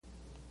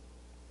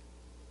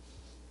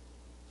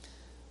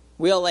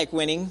We all like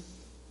winning.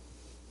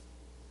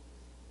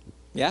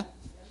 Yeah?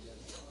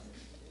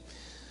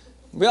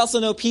 We also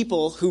know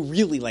people who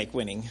really like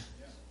winning.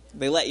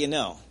 They let you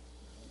know.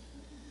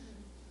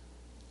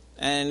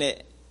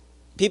 And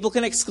people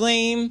can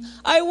exclaim,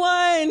 "I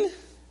won!"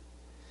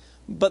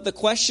 But the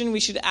question we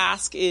should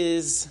ask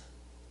is,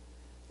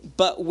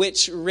 but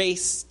which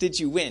race did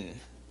you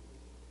win?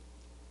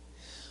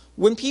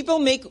 When people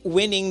make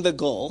winning the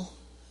goal,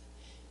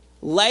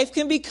 life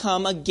can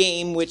become a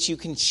game which you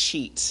can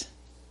cheat.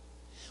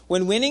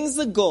 When winning's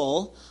the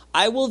goal,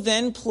 I will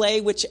then play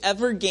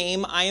whichever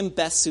game I am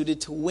best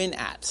suited to win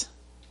at.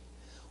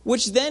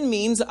 Which then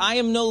means I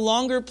am no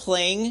longer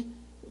playing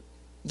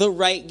the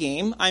right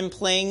game. I'm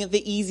playing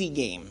the easy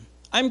game.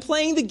 I'm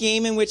playing the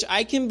game in which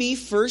I can be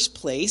first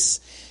place.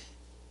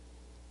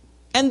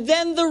 And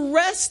then the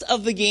rest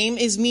of the game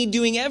is me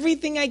doing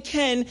everything I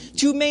can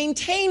to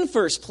maintain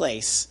first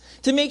place.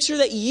 To make sure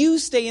that you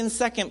stay in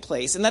second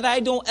place and that I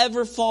don't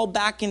ever fall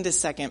back into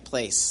second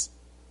place.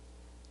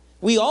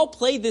 We all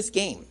play this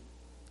game.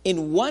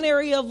 In one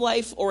area of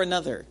life or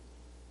another,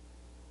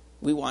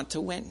 we want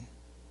to win.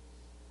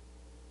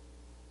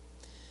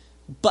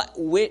 But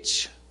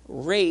which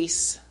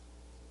race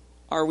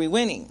are we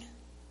winning?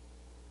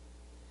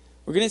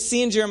 We're going to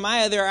see in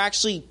Jeremiah there are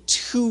actually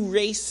two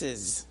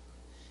races.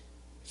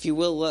 If you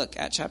will look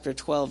at chapter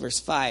 12, verse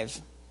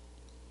 5.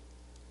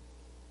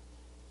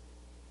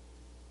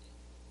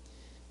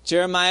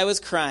 Jeremiah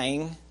was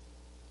crying,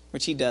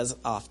 which he does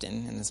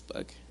often in this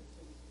book.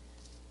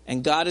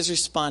 And God is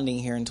responding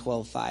here in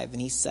 12:5, and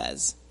he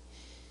says,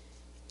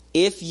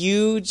 "If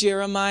you,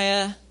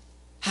 Jeremiah,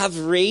 have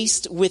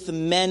raced with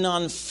men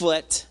on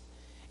foot,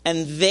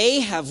 and they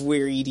have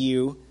wearied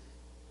you,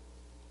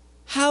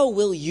 how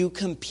will you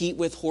compete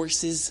with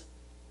horses?"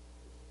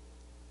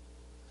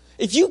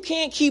 If you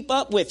can't keep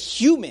up with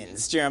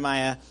humans,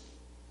 Jeremiah,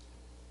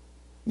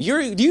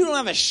 you don't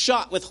have a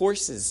shot with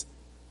horses.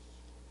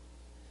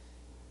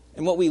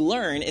 And what we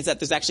learn is that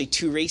there's actually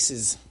two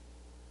races.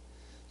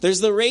 There's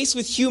the race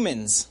with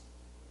humans.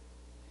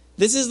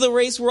 This is the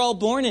race we're all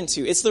born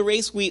into. It's the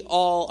race we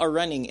all are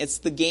running. It's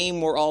the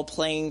game we're all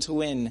playing to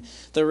win.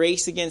 The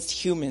race against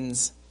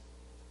humans.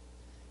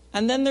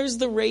 And then there's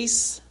the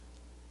race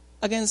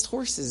against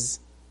horses.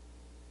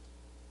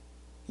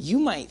 You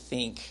might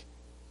think,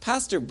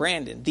 "Pastor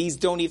Brandon, these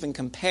don't even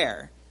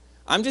compare."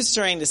 I'm just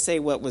trying to say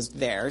what was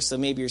there. So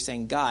maybe you're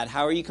saying, "God,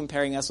 how are you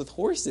comparing us with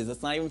horses?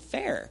 That's not even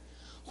fair.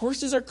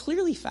 Horses are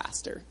clearly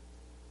faster."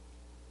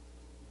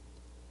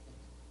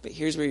 But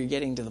here's where you're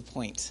getting to the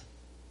point.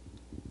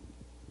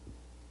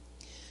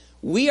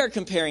 We are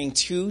comparing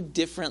two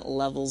different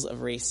levels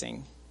of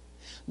racing.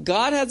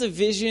 God has a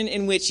vision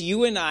in which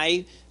you and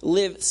I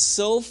live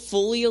so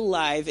fully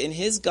alive in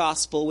his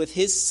gospel with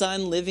his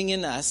Son living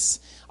in us,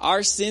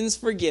 our sins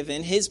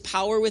forgiven, his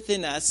power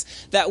within us,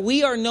 that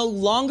we are no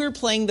longer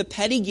playing the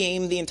petty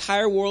game the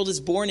entire world is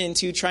born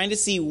into, trying to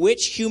see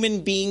which human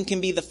being can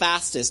be the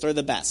fastest or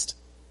the best.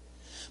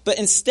 But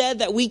instead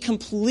that we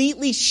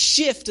completely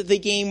shift the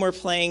game we're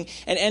playing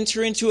and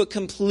enter into a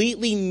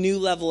completely new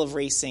level of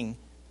racing.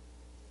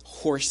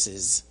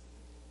 Horses.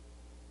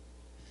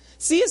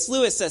 C.S.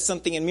 Lewis says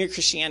something in Mere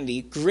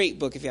Christianity, great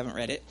book if you haven't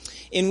read it,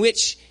 in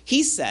which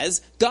he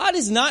says, God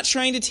is not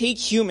trying to take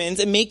humans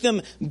and make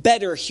them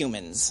better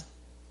humans.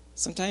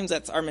 Sometimes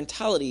that's our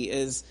mentality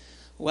is,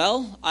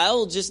 well,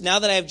 now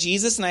that I have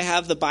Jesus and I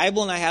have the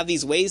Bible and I have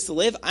these ways to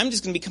live, I'm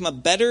just going to become a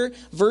better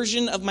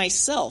version of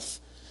myself.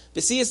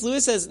 But C.S.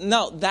 Lewis says,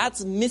 no,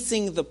 that's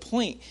missing the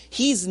point.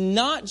 He's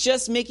not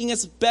just making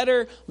us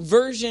better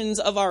versions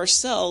of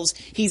ourselves.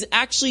 He's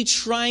actually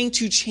trying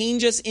to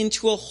change us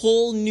into a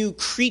whole new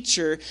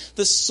creature,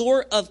 the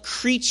sort of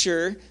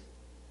creature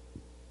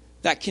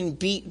that can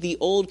beat the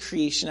old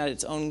creation at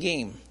its own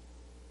game.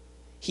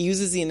 He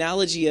uses the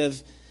analogy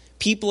of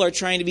people are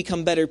trying to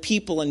become better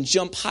people and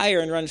jump higher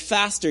and run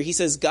faster. He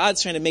says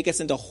God's trying to make us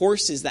into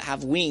horses that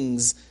have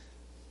wings,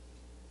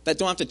 that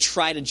don't have to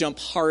try to jump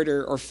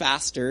harder or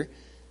faster.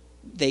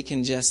 They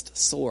can just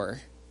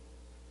soar.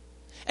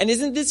 And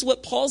isn't this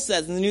what Paul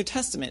says in the New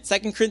Testament?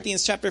 2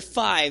 Corinthians chapter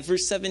 5,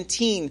 verse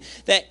 17,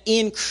 that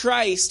in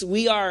Christ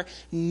we are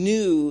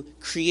new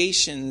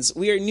creations.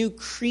 We are new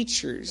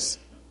creatures.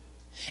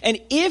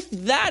 And if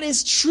that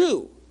is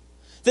true,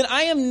 then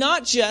I am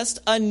not just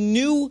a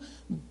new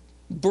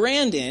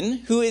Brandon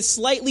who is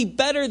slightly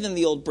better than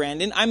the old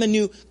Brandon. I'm a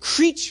new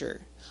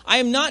creature. I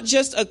am not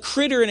just a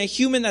critter and a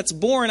human that's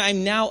born.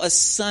 I'm now a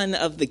son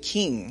of the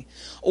King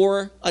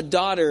or a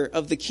daughter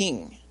of the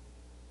King.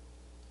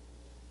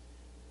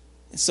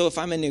 So if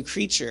I'm a new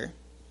creature,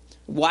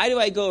 why do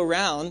I go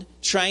around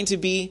trying to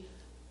be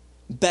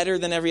better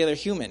than every other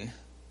human?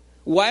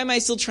 Why am I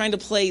still trying to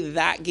play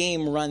that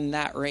game, run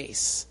that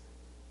race?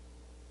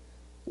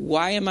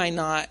 Why am I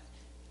not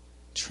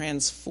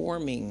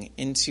transforming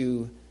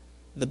into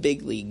the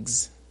big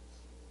leagues?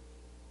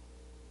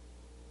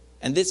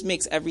 And this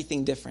makes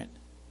everything different.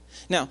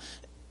 Now,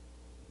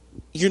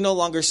 you're no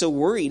longer so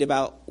worried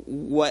about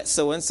what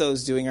so-and-so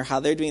is doing or how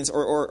they're doing this,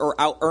 or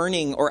out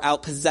earning or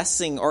out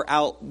possessing or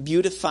out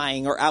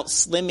beautifying or out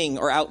slimming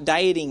or out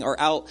dieting or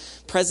out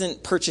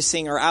present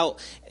purchasing or out,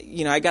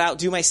 I got to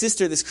outdo my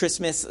sister this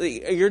Christmas.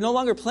 You're no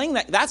longer playing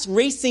that. That's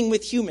racing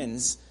with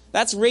humans.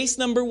 That's race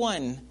number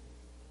 1.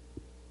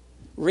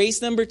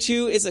 Race number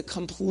 2 is a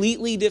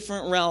completely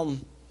different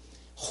realm.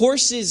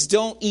 Horses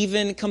don't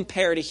even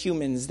compare to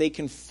humans. They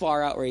can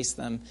far outrace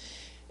them.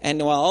 And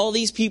while all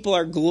these people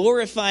are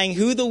glorifying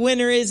who the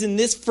winner is in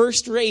this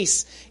first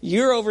race,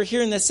 you're over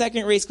here in the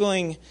second race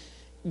going,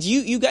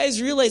 you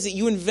guys realize that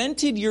you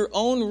invented your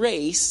own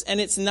race and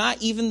it's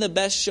not even the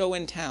best show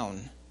in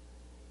town.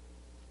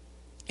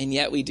 And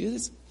yet we do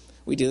this.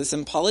 We do this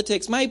in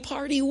politics. My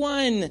party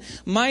won.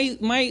 My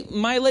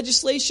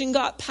legislation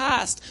got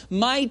passed.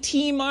 My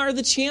team are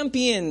the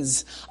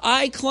champions.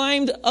 I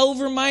climbed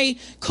over my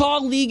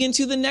colleague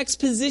into the next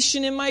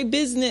position in my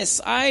business.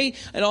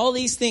 And all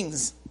these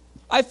things.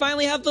 I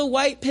finally have the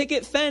white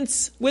picket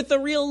fence with the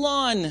real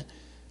lawn,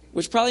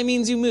 which probably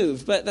means you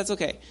moved, but that's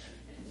okay.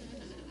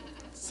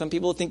 Some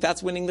people think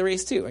that's winning the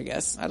race too, I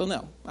guess. I don't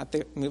know. I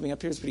think moving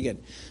up here is pretty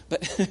good.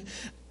 But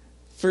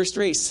first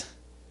race.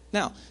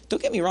 Now,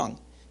 don't get me wrong.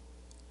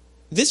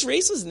 This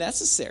race was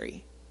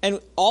necessary,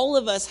 and all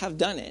of us have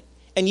done it,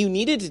 and you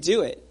needed to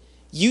do it.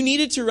 You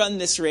needed to run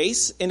this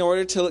race in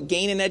order to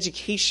gain an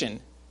education.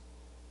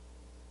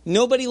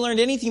 Nobody learned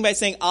anything by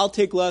saying, I'll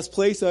take last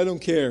place, I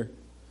don't care.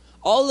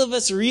 All of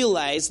us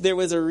realized there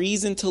was a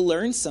reason to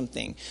learn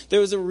something.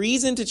 There was a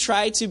reason to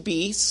try to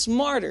be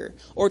smarter,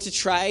 or to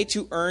try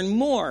to earn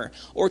more,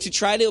 or to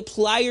try to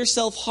apply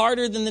yourself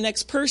harder than the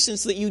next person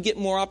so that you get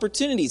more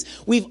opportunities.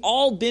 We've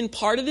all been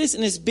part of this,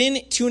 and it's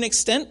been, to an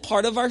extent,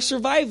 part of our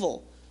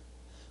survival.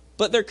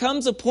 But there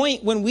comes a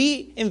point when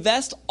we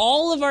invest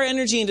all of our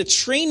energy into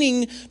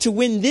training to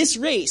win this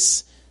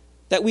race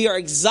that we are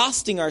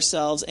exhausting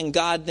ourselves, and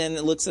God then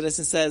looks at us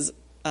and says,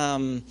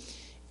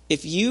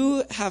 if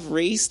you have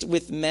raced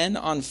with men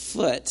on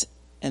foot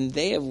and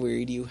they have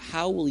wearied you,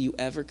 how will you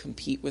ever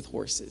compete with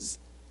horses?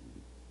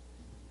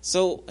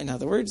 So, in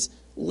other words,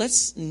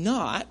 let's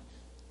not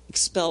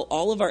expel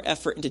all of our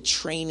effort into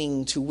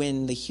training to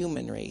win the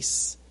human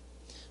race.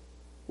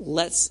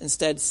 Let's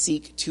instead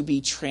seek to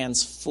be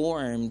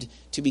transformed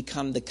to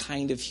become the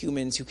kind of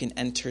humans who can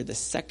enter the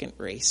second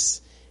race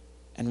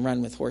and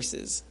run with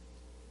horses.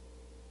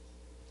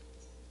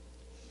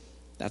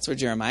 That's where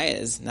Jeremiah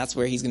is, and that's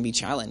where he's going to be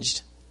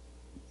challenged.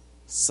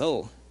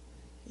 So,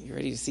 you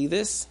ready to see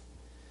this?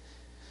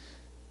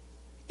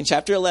 In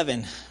chapter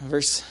 11,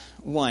 verse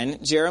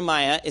 1,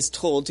 Jeremiah is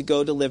told to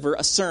go deliver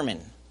a sermon.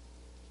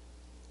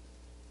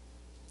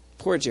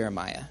 Poor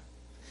Jeremiah.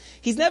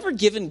 He's never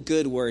given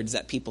good words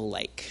that people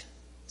like.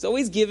 He's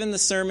always given the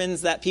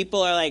sermons that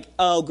people are like,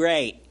 oh,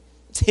 great,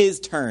 it's his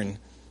turn.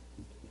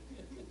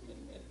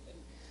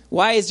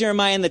 Why is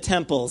Jeremiah in the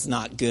temple? It's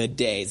not good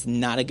days.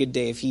 Not a good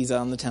day if he's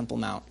on the Temple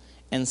Mount.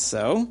 And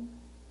so,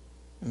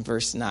 in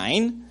verse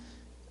 9,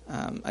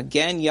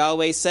 again,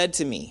 Yahweh said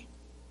to me,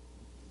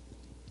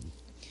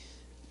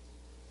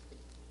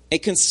 a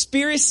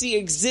conspiracy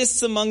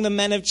exists among the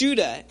men of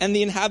Judah and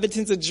the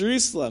inhabitants of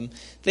Jerusalem.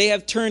 They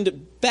have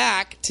turned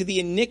back to the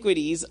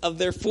iniquities of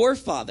their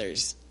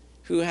forefathers,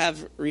 who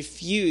have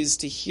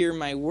refused to hear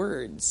my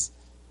words.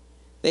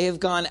 They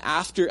have gone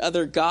after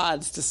other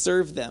gods to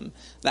serve them.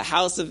 The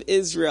house of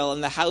Israel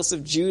and the house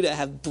of Judah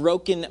have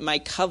broken my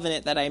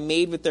covenant that I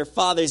made with their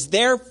fathers.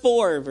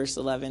 Therefore, verse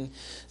 11,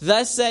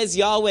 thus says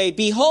Yahweh,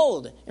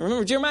 behold, and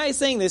remember Jeremiah is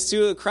saying this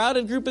to a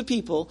crowded group of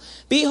people,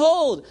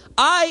 behold,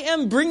 I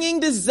am bringing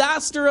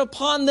disaster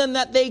upon them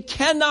that they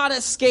cannot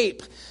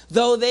escape.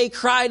 Though they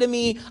cry to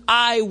me,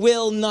 I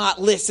will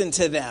not listen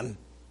to them.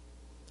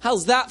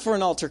 How's that for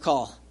an altar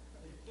call?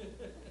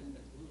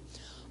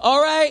 All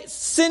right,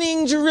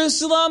 sinning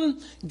Jerusalem,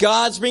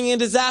 God's bringing a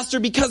disaster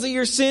because of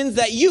your sins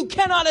that you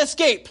cannot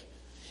escape.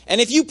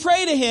 And if you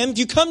pray to him, if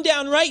you come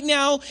down right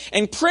now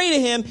and pray to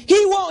him,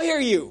 he won't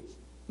hear you.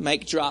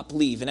 Mic drop,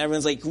 leave. And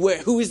everyone's like,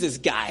 who is this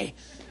guy?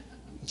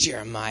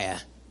 Jeremiah.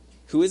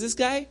 Who is this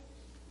guy?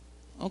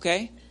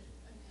 Okay.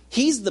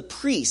 He's the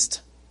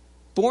priest,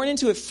 born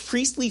into a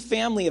priestly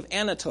family of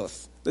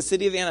Anatoth, the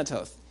city of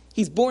Anatoth.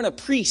 He's born a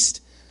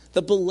priest.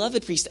 The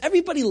beloved priest.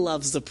 Everybody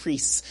loves the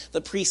priests. The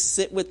priests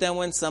sit with them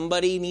when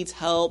somebody needs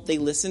help. They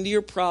listen to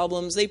your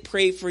problems. They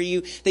pray for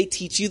you. They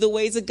teach you the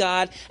ways of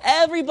God.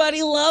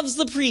 Everybody loves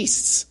the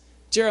priests.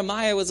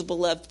 Jeremiah was a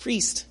beloved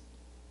priest.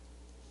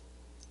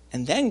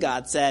 And then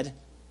God said,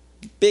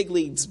 big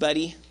leagues,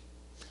 buddy.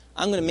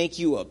 I'm going to make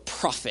you a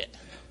prophet.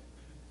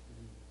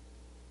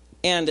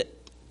 And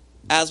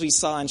as we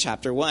saw in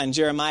chapter 1,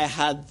 Jeremiah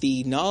had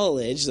the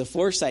knowledge, the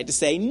foresight to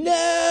say,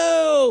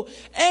 no,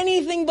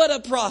 anything but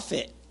a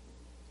prophet.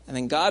 And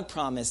then God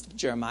promised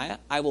Jeremiah,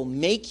 I will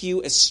make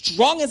you as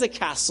strong as a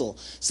castle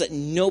so that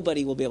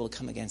nobody will be able to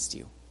come against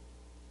you.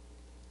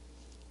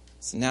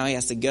 So now he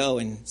has to go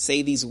and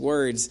say these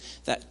words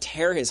that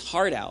tear his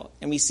heart out.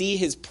 And we see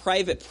his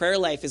private prayer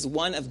life is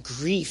one of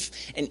grief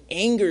and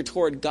anger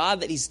toward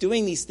God that he's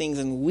doing these things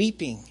and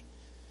weeping.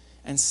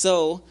 And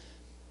so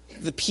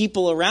The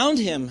people around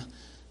him,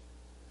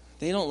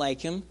 they don't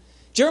like him.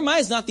 Jeremiah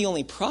is not the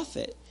only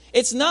prophet.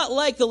 It's not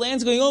like the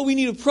land's going, oh, we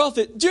need a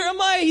prophet.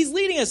 Jeremiah, he's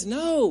leading us.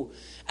 No.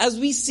 As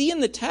we see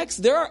in the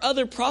text, there are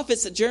other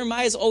prophets that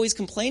Jeremiah is always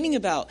complaining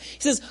about.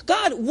 He says,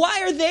 God,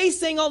 why are they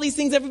saying all these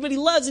things everybody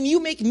loves and you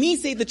make me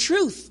say the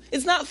truth?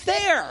 It's not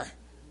fair.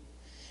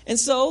 And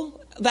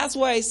so that's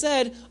why I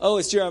said, oh,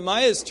 it's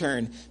Jeremiah's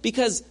turn.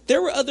 Because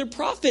there were other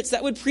prophets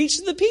that would preach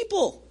to the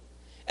people.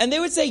 And they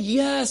would say,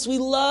 yes, we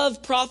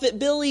love Prophet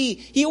Billy.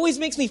 He always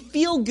makes me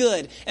feel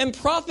good. And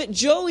Prophet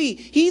Joey,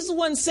 he's the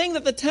one saying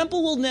that the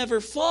temple will never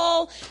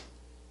fall.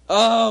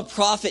 Oh,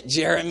 Prophet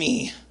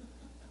Jeremy.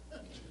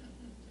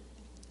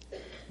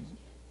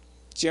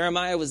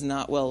 Jeremiah was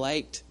not well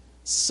liked.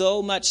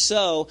 So much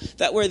so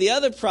that where the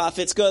other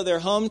prophets go to their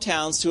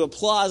hometowns to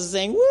applause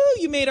saying, woo,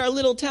 you made our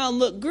little town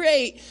look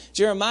great.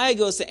 Jeremiah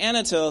goes to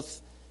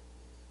Anathoth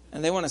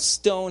and they want to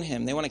stone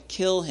him. They want to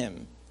kill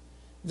him.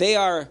 They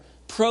are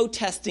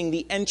protesting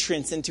the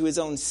entrance into his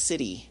own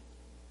city.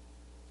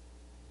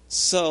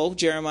 So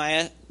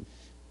Jeremiah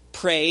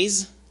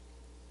prays.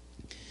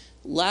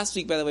 Last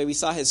week, by the way, we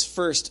saw his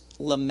first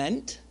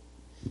lament.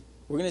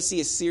 We're going to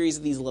see a series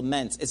of these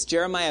laments. It's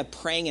Jeremiah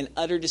praying in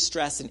utter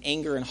distress and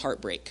anger and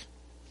heartbreak.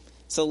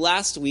 So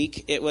last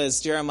week, it was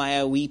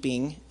Jeremiah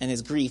weeping and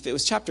his grief. It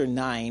was chapter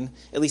 9,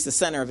 at least the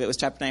center of it was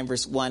chapter 9,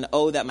 verse 1.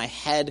 Oh, that my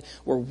head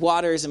were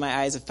waters and my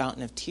eyes a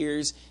fountain of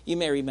tears. You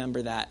may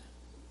remember that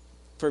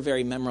for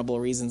very memorable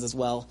reasons as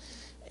well.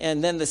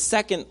 And then the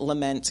second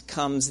lament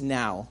comes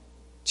now.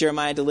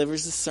 Jeremiah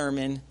delivers the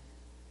sermon,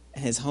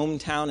 and his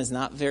hometown is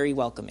not very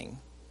welcoming.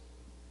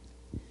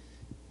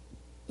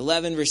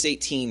 11, verse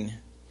 18.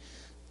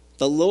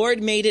 The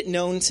Lord made it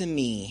known to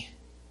me,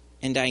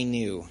 and I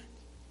knew.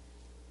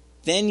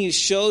 Then you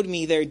showed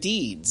me their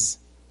deeds.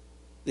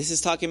 This is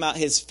talking about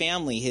his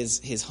family, his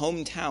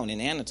hometown in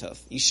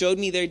Anathoth. You showed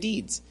me their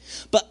deeds.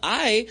 But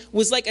I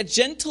was like a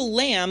gentle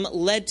lamb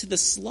led to the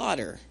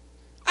slaughter.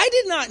 I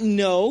did not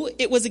know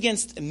it was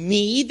against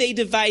me they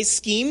devised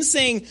schemes,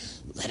 saying,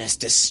 let us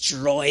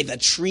destroy the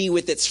tree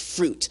with its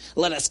fruit.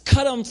 Let us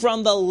cut him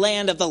from the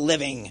land of the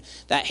living,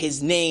 that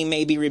his name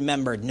may be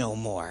remembered no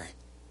more.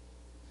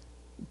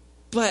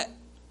 But,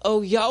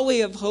 O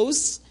Yahweh of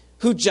hosts,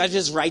 who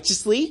judges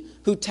righteously,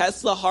 who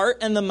tests the heart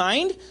and the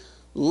mind,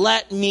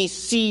 let me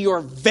see your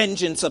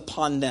vengeance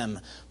upon them,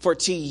 for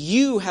to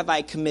you have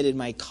I committed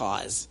my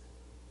cause.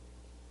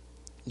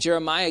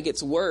 Jeremiah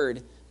gets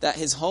word that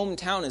his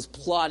hometown is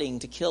plotting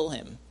to kill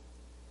him.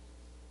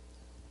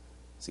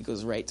 So he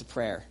goes right to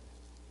prayer.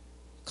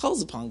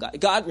 Calls upon God.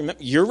 God,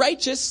 remember, you're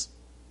righteous,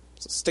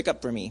 so stick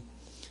up for me.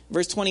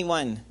 Verse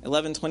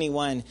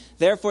 11:21.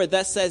 Therefore,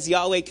 thus says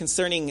Yahweh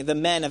concerning the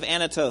men of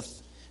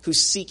Anathoth, who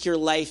seek your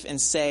life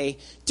and say,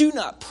 do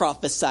not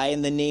prophesy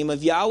in the name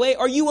of Yahweh,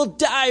 or you will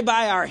die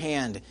by our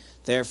hand.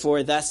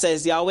 Therefore, thus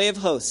says Yahweh of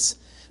hosts,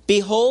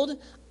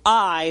 behold,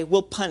 I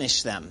will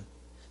punish them.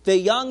 The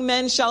young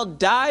men shall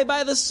die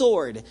by the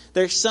sword.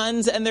 Their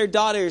sons and their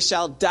daughters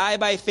shall die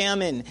by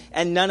famine,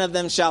 and none of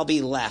them shall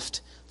be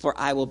left. For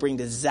I will bring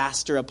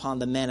disaster upon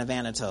the men of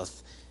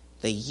Anathoth,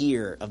 the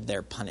year of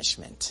their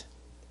punishment.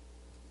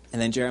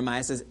 And then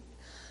Jeremiah says,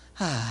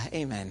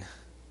 amen.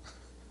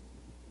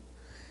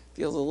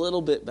 Feels a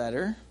little bit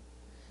better.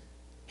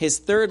 His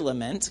third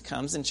lament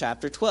comes in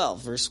chapter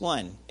 12, verse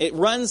 1. It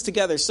runs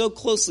together so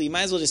closely, you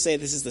might as well just say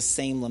this is the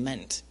same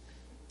lament.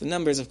 The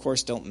numbers, of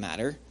course, don't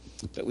matter.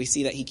 But we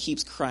see that he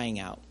keeps crying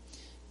out.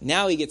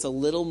 Now he gets a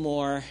little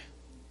more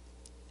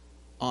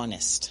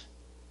honest.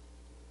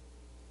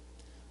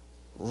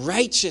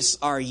 Righteous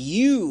are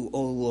you,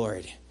 O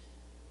Lord,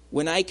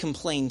 when I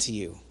complain to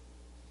you.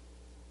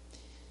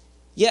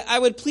 Yet I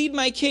would plead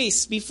my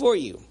case before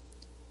you.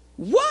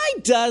 Why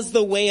does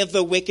the way of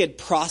the wicked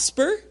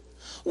prosper?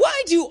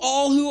 Why do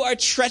all who are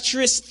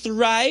treacherous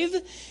thrive?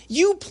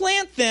 You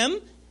plant them,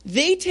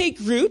 they take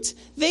root,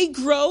 they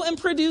grow and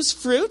produce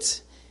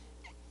fruit.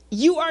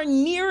 You are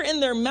near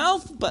in their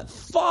mouth, but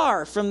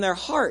far from their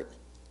heart.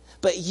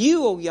 But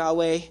you, O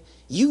Yahweh,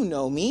 you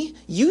know me.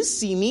 You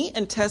see me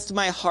and test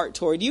my heart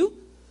toward you.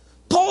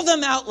 Pull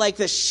them out like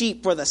the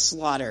sheep for the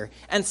slaughter,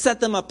 and set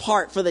them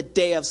apart for the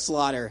day of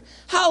slaughter.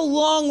 How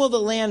long will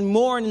the land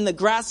mourn and the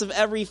grass of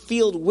every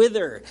field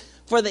wither?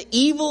 For the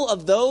evil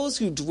of those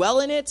who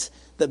dwell in it,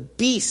 the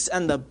beasts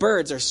and the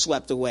birds are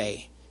swept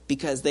away,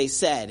 because they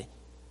said,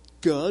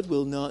 God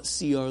will not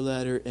see our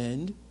latter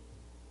end.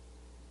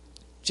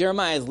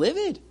 Jeremiah is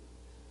livid.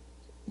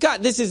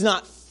 God, this is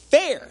not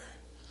fair.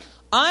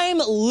 I'm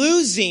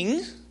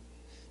losing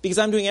because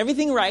I'm doing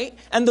everything right,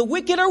 and the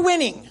wicked are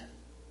winning.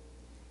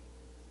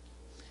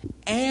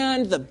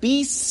 And the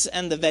beasts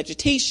and the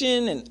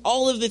vegetation and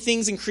all of the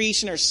things in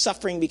creation are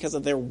suffering because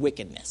of their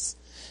wickedness.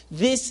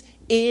 This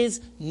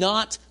is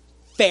not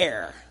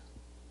fair.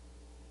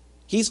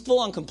 He's full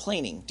on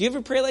complaining. Do you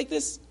ever pray like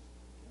this?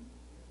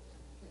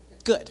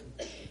 Good.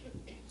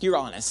 You're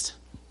honest.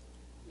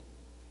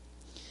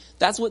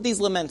 That's what these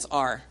laments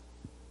are.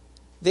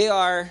 They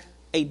are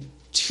a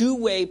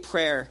two-way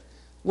prayer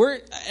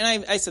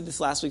I said this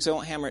last week, so I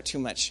won't hammer it too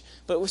much,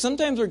 but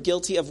sometimes we're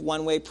guilty of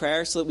one-way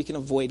prayer so that we can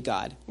avoid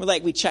God.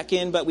 We check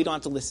in, but we don't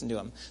have to listen to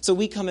him. So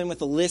we come in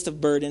with a list of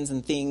burdens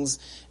and things,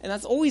 and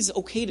that's always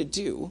okay to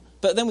do,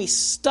 but then we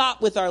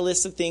stop with our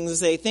list of things and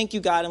say, thank you,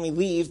 God, and we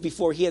leave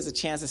before he has a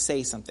chance to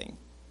say something.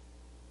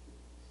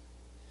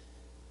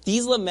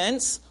 These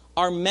laments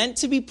are meant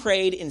to be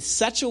prayed in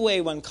such a way,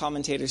 one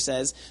commentator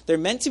says, they're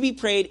meant to be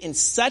prayed in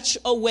such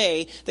a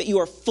way that you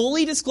are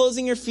fully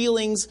disclosing your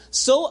feelings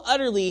so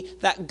utterly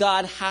that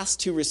God has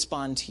to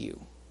respond to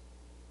you.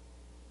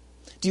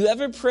 Do you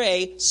ever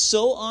pray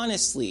so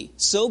honestly,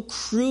 so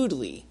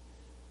crudely,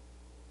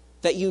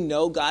 that you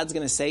know God's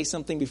going to say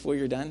something before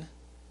you're done?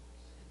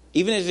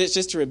 Even if it's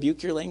just to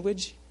rebuke your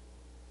language?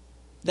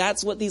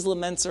 That's what these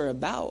laments are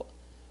about.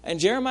 And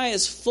Jeremiah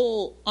is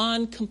full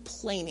on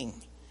complaining,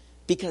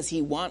 because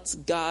he wants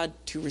God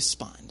to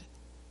respond.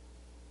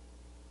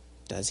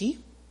 Does he?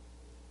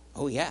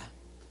 Oh yeah,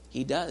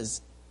 he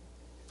does.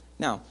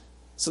 Now,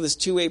 so this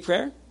two-way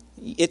prayer,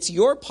 it's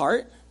your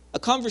part. A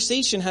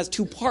conversation has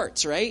two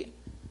parts, right?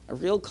 A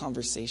real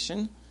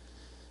conversation.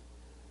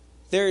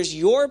 There's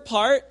your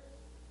part.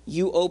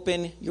 You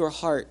open your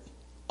heart.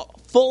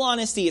 Full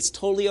honesty, it's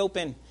totally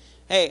open.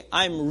 Hey,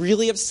 I'm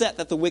really upset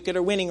that the wicked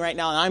are winning right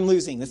now and I'm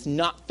losing. That's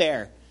not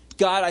fair.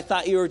 God, I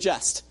thought you were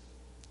just.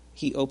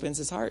 He opens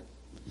his heart.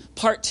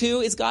 Part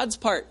two is God's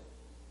part.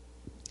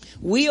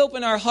 We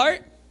open our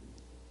heart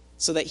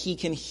so that he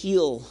can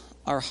heal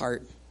our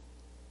heart.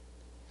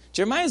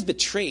 Jeremiah is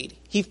betrayed.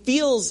 He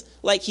feels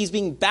like he's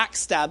being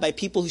backstabbed by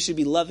people who should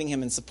be loving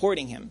him and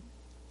supporting him.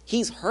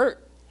 He's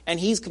hurt and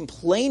he's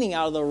complaining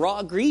out of the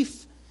raw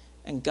grief.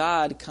 And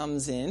God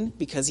comes in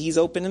because he's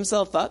opened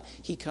himself up.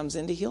 He comes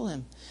in to heal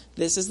him.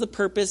 This is the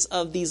purpose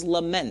of these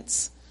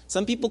laments.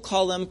 Some people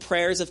call them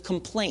prayers of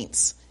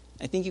complaints.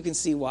 I think you can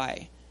see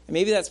why. And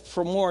maybe that's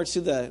more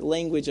to the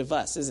language of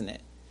us, isn't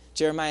it?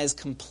 Jeremiah's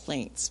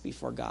complaints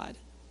before God.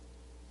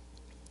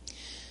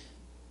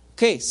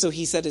 Okay, so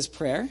he said his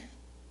prayer.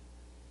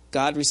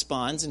 God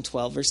responds in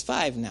 12 verse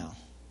 5 now.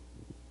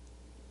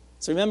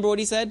 So remember what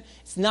he said?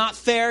 It's not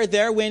fair.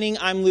 They're winning.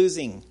 I'm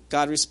losing.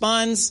 God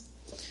responds,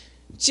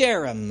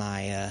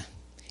 Jeremiah,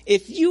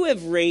 if you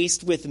have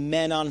raced with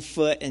men on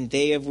foot and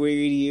they have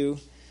wearied you,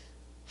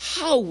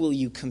 how will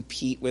you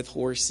compete with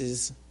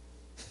horses?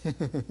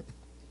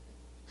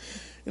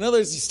 In other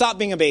words, you stop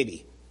being a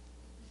baby.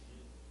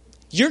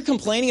 You're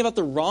complaining about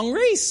the wrong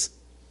race.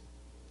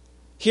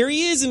 Here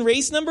he is in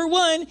race number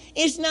 1.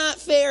 It's not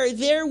fair.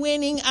 They're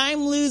winning.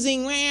 I'm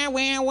losing. Wah,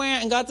 wah, wah.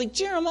 And God's like,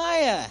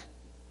 Jeremiah,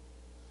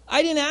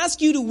 I didn't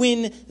ask you to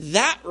win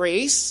that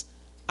race.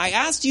 I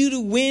asked you to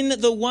win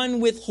the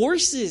one with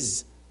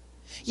horses.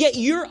 Yet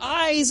your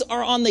eyes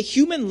are on the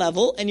human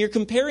level and you're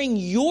comparing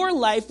your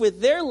life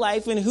with their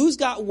life and who's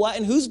got what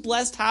and who's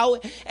blessed how,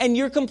 and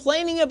you're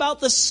complaining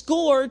about the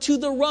score to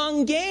the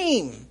wrong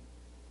game.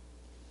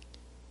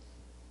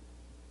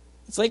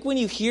 It's like when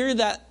you hear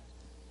that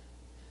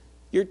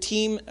your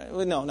team,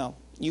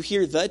 you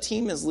hear the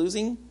team is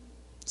losing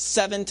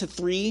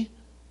 7-3.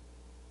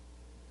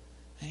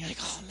 And you're like,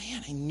 oh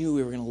man, I knew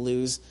we were going to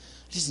lose.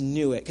 I just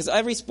knew it. Because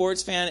every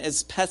sports fan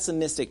is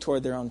pessimistic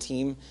toward their own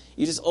team.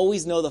 You just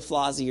always know the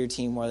flaws of your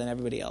team more than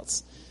everybody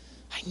else.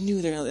 I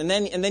knew they're going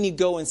to. And then you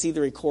go and see the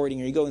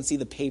recording, or you go and see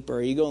the paper,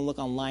 or you go and look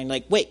online.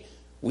 Like, wait,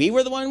 we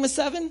were the one with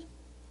 7?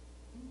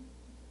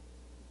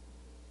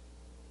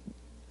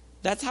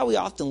 That's how we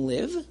often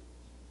live.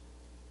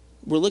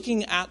 We're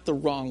looking at the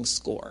wrong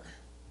score.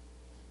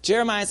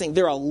 Jeremiah is saying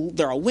they're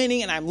all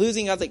winning and I'm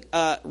losing. I was like,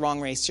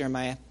 wrong race,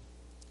 Jeremiah.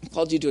 I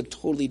called you to a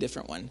totally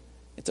different one.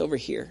 It's over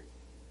here.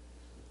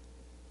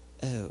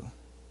 Oh.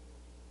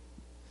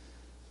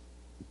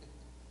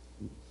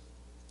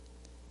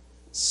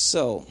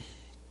 So,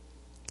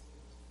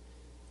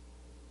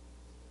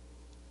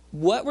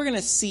 what we're going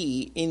to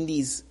see in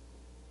these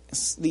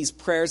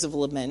prayers of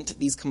lament,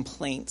 these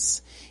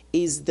complaints,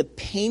 is the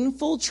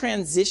painful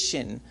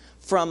transition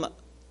from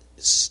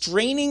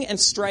straining and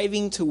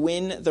striving to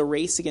win the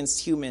race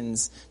against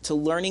humans to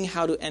learning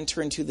how to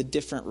enter into the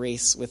different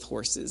race with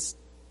horses.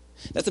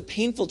 That's a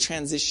painful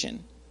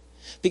transition.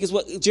 Because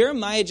what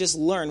Jeremiah just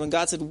learned when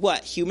God said,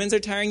 what? Humans are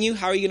tiring you?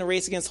 How are you going to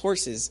race against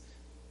horses?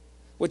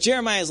 What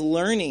Jeremiah is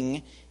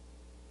learning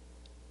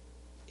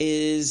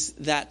is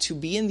that to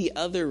be in the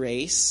other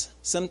race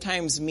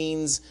sometimes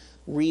means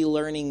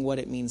relearning what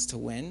it means to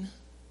win,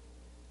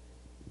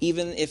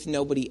 even if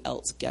nobody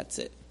else gets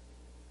it.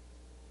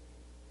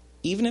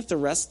 Even if the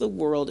rest of the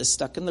world is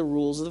stuck in the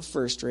rules of the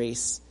first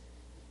race,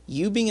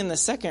 you being in the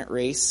second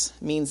race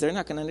means they're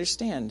not going to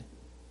understand.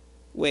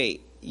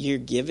 Wait, you're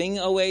giving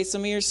away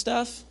some of your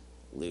stuff?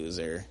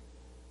 Loser.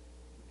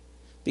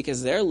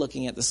 Because they're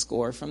looking at the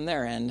score from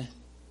their end.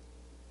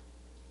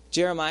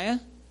 Jeremiah,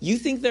 you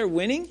think they're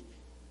winning?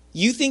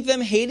 You think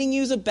them hating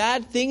you is a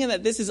bad thing and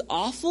that this is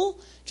awful?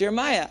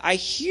 Jeremiah, I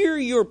hear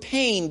your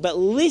pain, but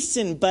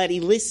listen,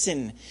 buddy,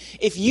 listen.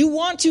 If you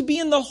want to be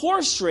in the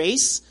horse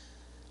race,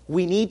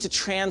 we need to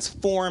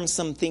transform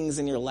some things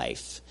in your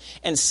life.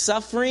 And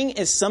suffering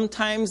is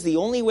sometimes the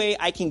only way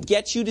I can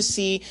get you to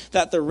see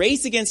that the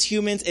race against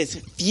humans is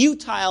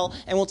futile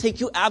and will take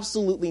you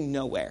absolutely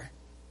nowhere.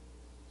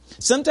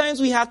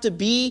 Sometimes we have to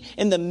be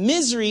in the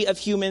misery of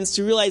humans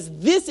to realize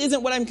this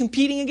isn't what I'm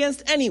competing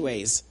against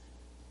anyways.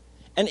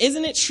 And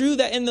isn't it true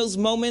that in those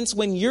moments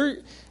when you're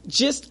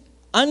just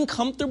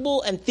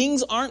uncomfortable and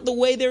things aren't the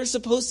way they're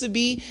supposed to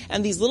be,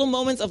 and these little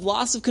moments of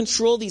loss of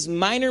control, these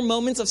minor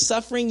moments of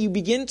suffering, you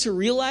begin to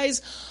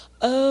realize,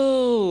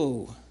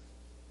 oh,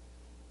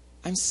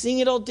 I'm seeing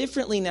it all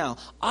differently now.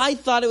 I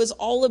thought it was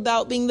all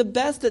about being the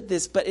best at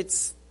this, but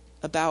it's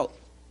about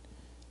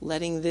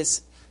letting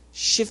this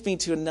shift me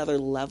to another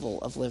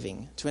level of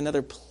living, to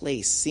another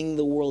place, seeing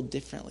the world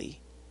differently.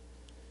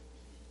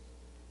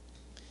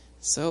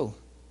 So,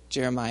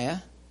 Jeremiah,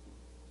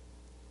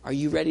 are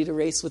you ready to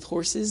race with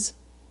horses?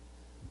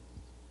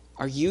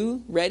 Are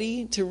you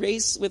ready to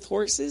race with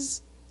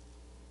horses?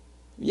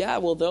 Yeah,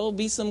 well, there'll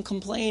be some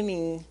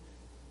complaining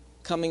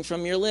coming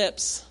from your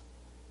lips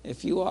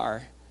if you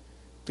are,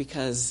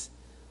 because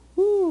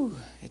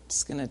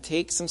it's going to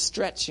take some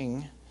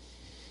stretching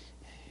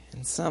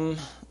and some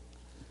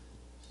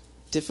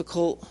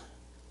difficult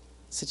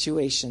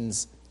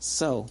situations.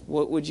 So,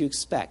 what would you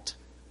expect?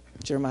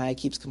 Jeremiah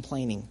keeps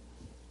complaining.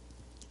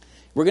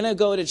 We're going to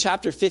go to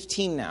chapter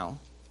 15 now.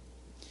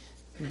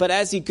 But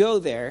as you go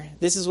there,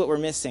 this is what we're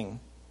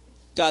missing.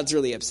 God's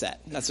really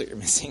upset. That's what you're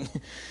missing.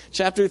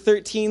 Chapter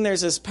 13,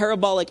 there's this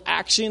parabolic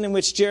action in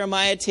which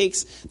Jeremiah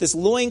takes this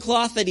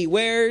loincloth that he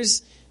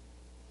wears.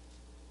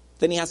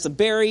 Then he has to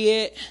bury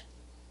it.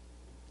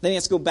 Then he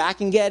has to go back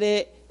and get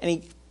it. And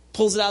he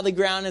pulls it out of the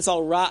ground and it's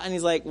all rotten.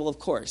 He's like, well, of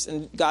course.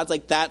 And God's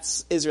like,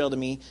 that's Israel to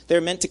me. They're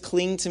meant to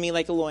cling to me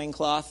like a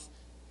loincloth.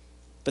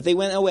 But they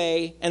went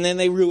away and then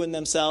they ruined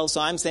themselves.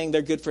 So I'm saying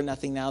they're good for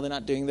nothing now. They're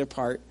not doing their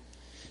part.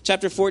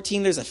 Chapter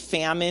 14, there's a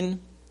famine,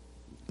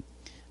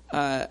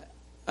 a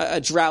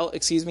drought,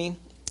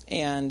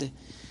 and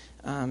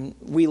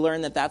we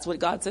learn that that's what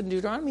God said in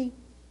Deuteronomy.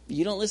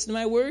 You don't listen to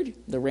my word,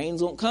 the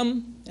rains won't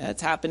come.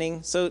 That's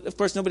happening. So, of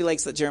course, nobody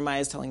likes that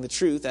Jeremiah is telling the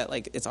truth, that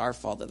it's our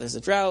fault that there's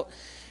a drought.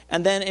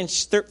 And then in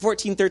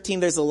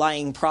 14:13, there's the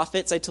lying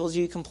prophets I told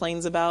you he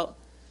complains about,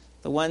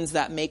 the ones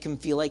that make him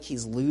feel like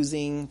he's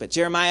losing. But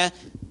Jeremiah,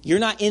 you're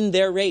not in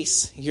their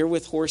race. You're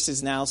with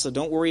horses now, so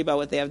don't worry about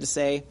what they have to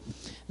say.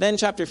 Then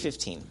chapter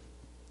 15.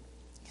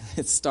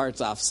 It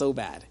starts off so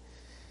bad.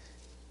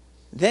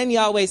 Then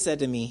Yahweh said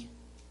to me,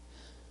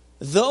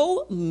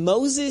 though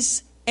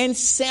Moses and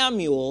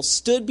Samuel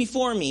stood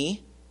before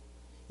me,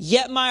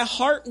 yet my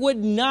heart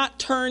would not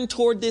turn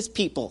toward this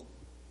people.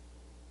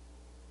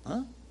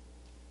 Huh?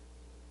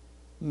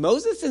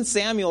 Moses and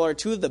Samuel are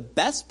two of the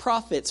best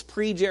prophets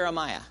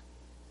pre-Jeremiah.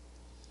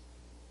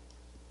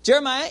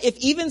 Jeremiah, if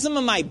even some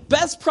of my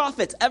best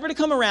prophets ever to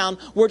come around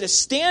were to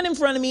stand in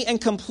front of me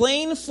and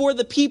complain for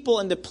the people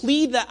and to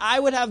plead that I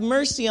would have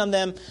mercy on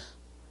them,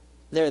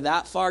 they're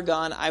that far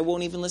gone, I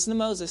won't even listen to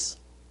Moses.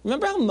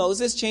 Remember how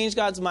Moses changed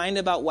God's mind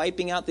about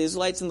wiping out the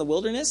Israelites in the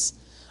wilderness?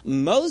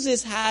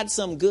 Moses had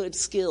some good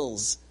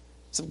skills,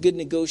 some good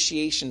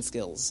negotiation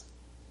skills.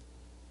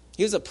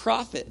 He was a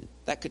prophet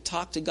that could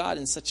talk to God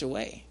in such a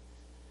way.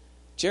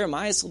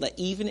 Jeremiah said that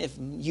even if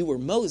you were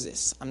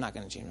Moses, I'm not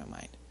going to change my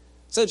mind.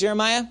 So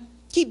Jeremiah,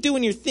 keep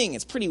doing your thing.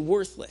 It's pretty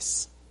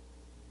worthless.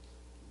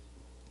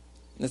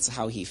 That's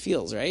how he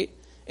feels, right?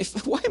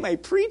 Why am I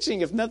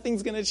preaching if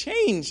nothing's going to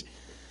change?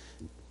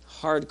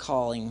 Hard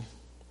calling.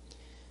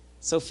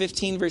 So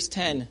 15 verse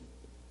 10,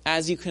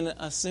 as you can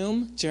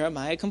assume,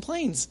 Jeremiah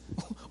complains.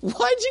 Why'd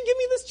you give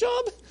me this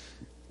job?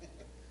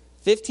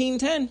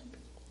 15:10.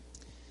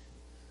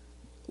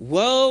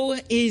 Woe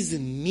is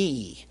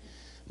me,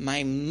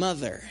 my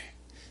mother,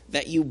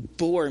 that you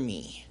bore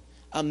me,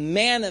 a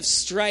man of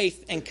strife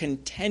and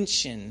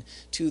contention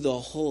to the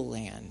whole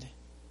land.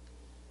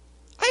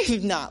 I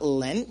have not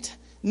lent,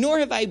 nor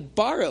have I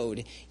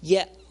borrowed,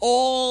 yet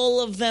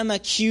all of them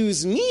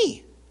accuse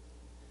me.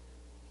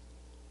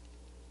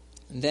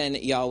 And then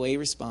Yahweh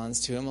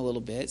responds to him a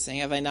little bit, saying,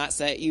 have I not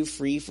set you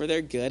free for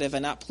their good? Have I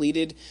not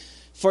pleaded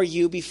for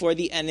you before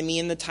the enemy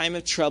in the time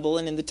of trouble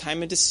and in the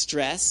time of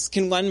distress?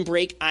 Can one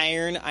break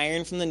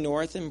iron from the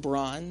north, and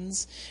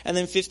bronze? And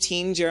then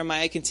 15,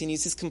 Jeremiah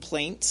continues his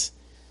complaint.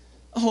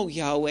 Oh,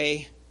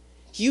 Yahweh,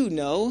 you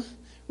know,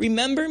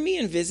 remember me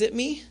and visit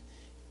me.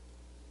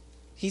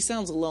 He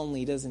sounds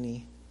lonely, doesn't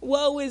he?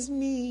 Woe is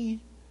me,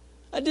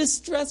 a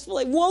distressful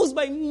life. Woe's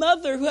my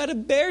mother who had to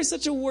bear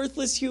such a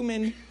worthless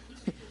human.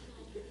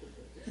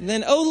 And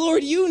then, oh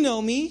Lord, you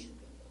know me.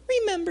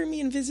 Remember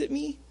me and visit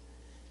me.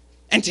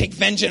 And take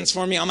vengeance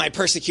for me on my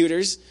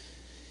persecutors.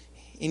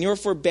 In your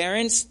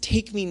forbearance,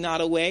 take me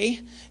not away.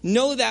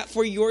 Know that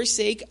for your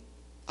sake,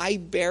 I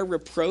bear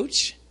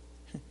reproach.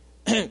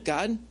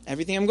 God,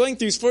 everything I'm going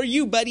through is for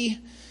you, buddy.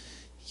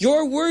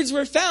 Your words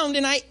were found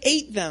and I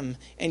ate them.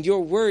 And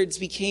your words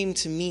became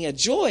to me a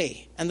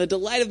joy and the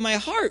delight of my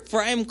heart.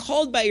 For I am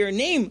called by your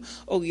name,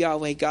 O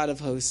Yahweh, God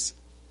of hosts.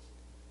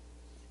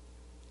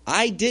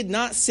 I did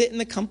not sit in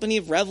the company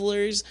of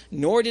revelers,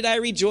 nor did I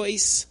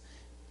rejoice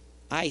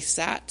I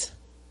sat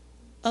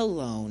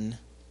alone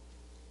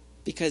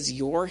because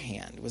your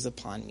hand was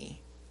upon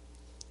me.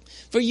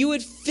 For you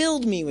had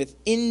filled me with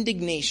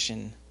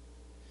indignation.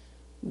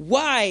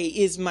 Why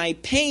is my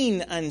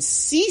pain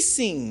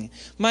unceasing,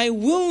 my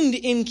wound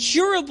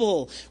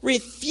incurable,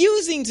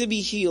 refusing to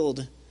be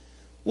healed?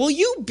 Will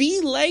you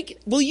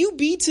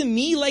be to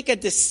me like a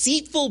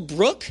deceitful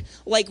brook,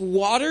 like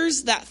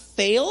waters that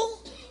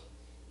fail?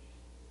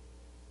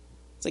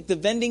 It's like the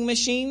vending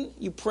machine.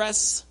 You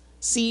press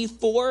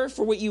C4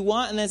 for what you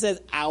want, and then it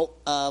says out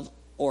of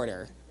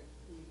order.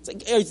 It's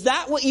like, is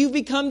that what you've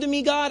become to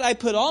me, God? I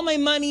put all my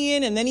money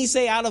in, and then you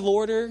say out of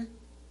order?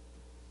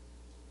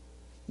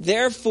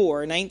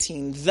 Therefore,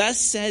 19, thus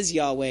says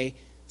Yahweh,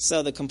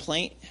 so the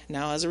complaint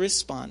now has a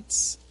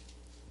response.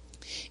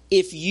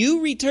 If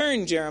you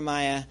return,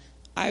 Jeremiah,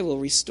 I will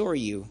restore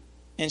you,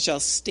 and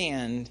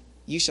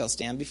you shall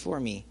stand before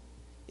me.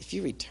 If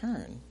you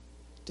return,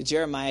 did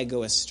Jeremiah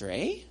go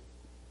astray?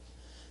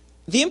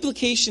 The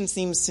implication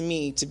seems to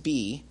me to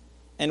be,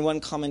 and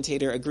one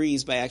commentator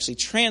agrees by actually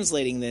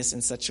translating this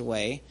in such a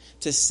way,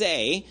 to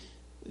say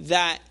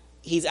that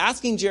he's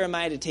asking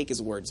Jeremiah to take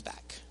his words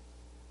back.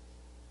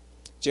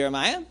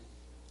 Jeremiah,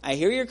 I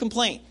hear your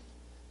complaint.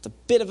 It's a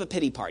bit of a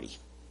pity party.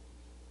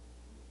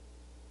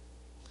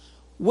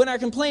 When our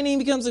complaining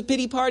becomes a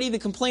pity party, the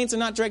complaints are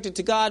not directed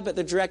to God, but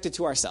they're directed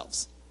to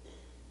ourselves.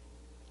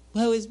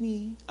 Woe is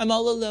me. I'm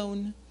all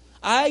alone.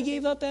 I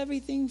gave up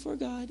everything for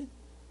God.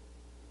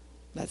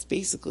 That's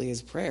basically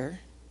his prayer.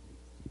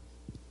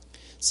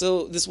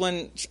 So this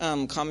one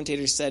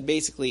commentator said,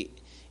 basically,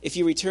 if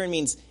you return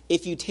means,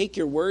 if you take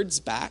your words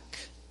back,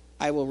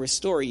 I will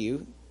restore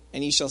you,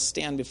 and you shall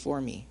stand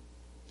before me.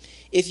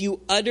 If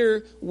you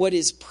utter what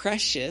is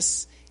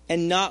precious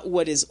and not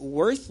what is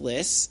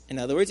worthless, in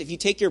other words, if you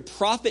take your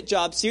prophet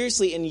job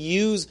seriously and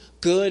use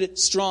good,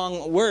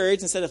 strong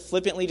words instead of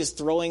flippantly just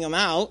throwing them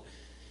out,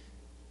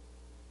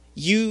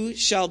 you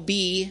shall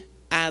be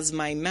as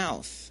my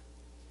mouth.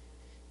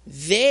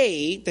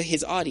 They,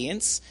 his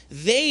audience,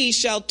 they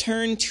shall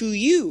turn to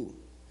you,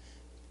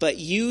 but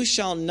you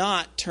shall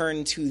not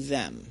turn to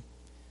them.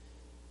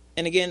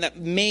 And again, that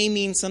may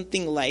mean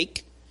something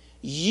like,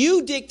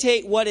 you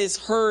dictate what is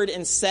heard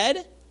and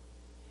said,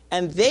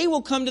 and they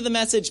will come to the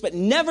message, but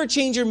never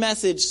change your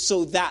message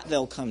so that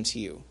they'll come to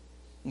you.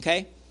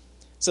 Okay?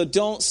 So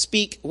don't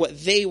speak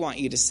what they want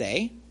you to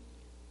say.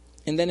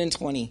 And then in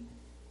 20,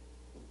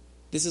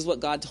 this is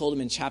what God told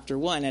him in chapter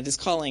 1 at his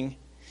calling.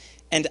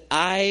 And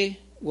I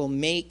will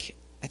make,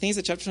 I think it's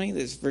at chapter 20,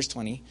 this is verse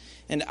 20.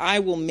 And I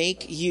will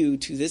make you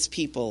to this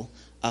people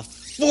a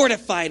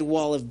fortified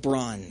wall of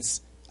bronze,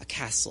 a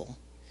castle.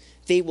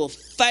 They will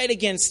fight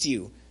against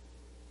you.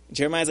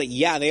 Jeremiah's like,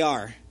 yeah, they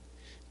are.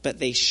 But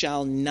they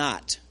shall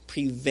not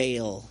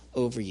prevail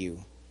over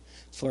you.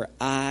 For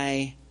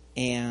I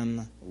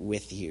am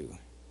with you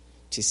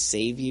to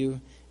save you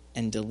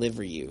and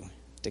deliver you,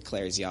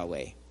 declares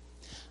Yahweh.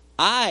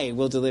 I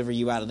will deliver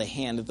you out of the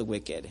hand of the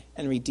wicked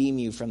and redeem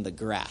you from the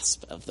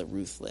grasp of the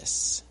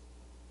ruthless.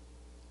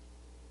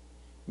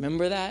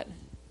 Remember that?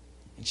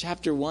 In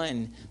chapter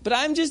 1. But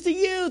I'm just a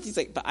youth. He's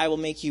like, but I will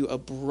make you a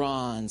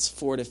bronze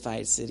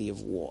fortified city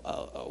of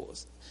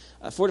walls.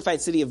 A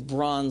fortified city of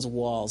bronze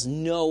walls.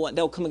 No one,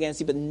 they'll come against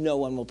you, but no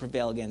one will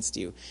prevail against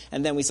you.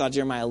 And then we saw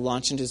Jeremiah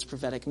launch into his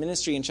prophetic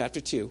ministry in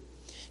chapter 2.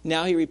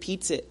 Now he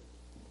repeats it.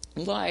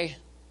 Why?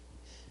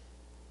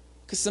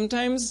 Because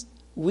sometimes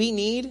we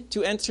need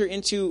to enter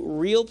into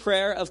real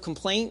prayer of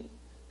complaint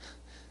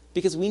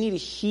because we need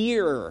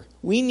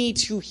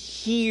to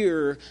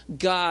hear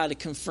God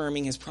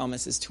confirming his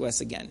promises to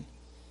us again.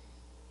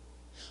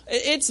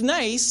 It's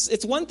nice.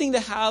 It's one thing to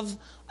have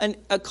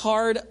a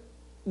card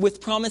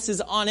with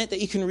promises on it that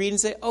you can read and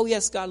say, oh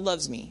yes, God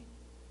loves me.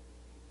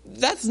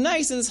 That's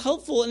nice and it's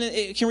helpful and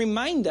it can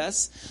remind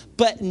us,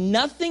 but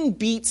nothing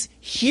beats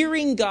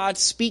hearing God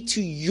speak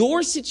to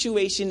your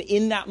situation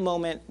in that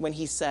moment when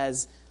he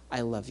says,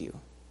 I love you.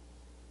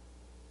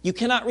 You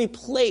cannot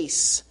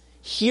replace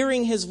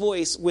hearing his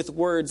voice with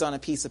words on a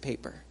piece of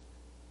paper.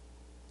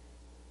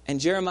 And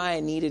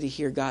Jeremiah needed to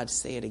hear God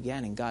say it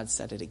again, and God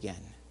said it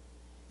again.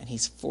 And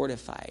he's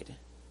fortified.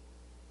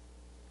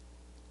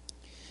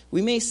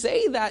 We may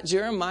say that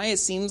Jeremiah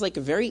seems like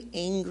a very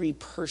angry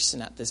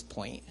person at this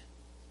point.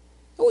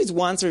 He always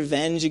wants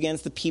revenge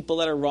against the people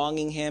that are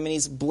wronging him, and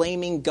he's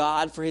blaming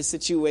God for his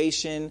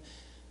situation.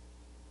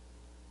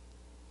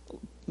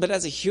 But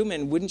as a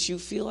human, wouldn't you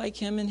feel like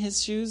him in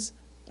his shoes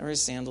or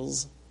his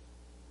sandals?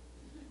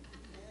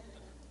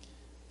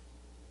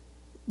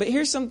 But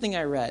here's something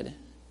I read.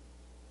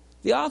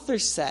 The author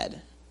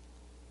said,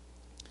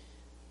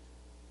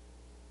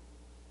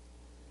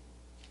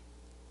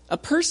 a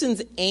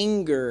person's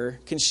anger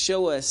can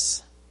show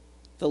us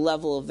the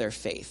level of their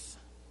faith.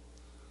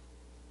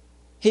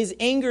 His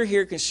anger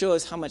here can show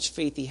us how much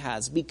faith he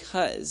has,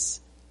 because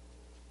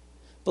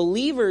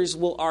believers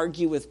will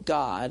argue with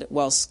God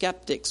while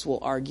skeptics will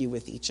argue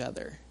with each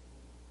other.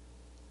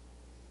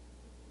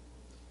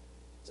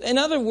 In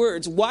other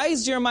words, why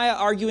is Jeremiah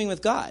arguing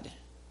with God?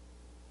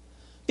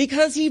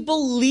 Because he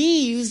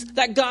believes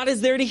that God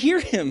is there to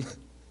hear him.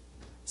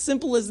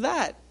 Simple as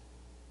that.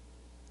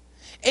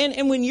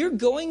 And when you're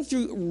going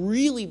through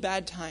really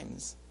bad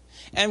times,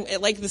 and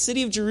like the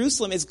city of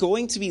Jerusalem is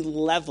going to be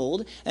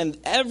leveled, and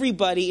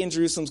everybody in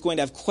Jerusalem is going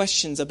to have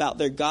questions about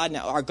their God.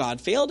 Now, our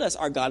God failed us.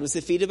 Our God was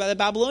defeated by the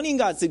Babylonian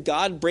gods. Did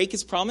God break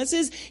his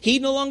promises? He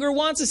no longer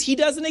wants us. He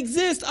doesn't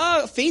exist.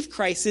 Faith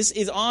crisis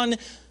is on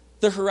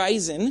the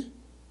horizon.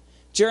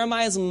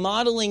 Jeremiah is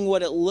modeling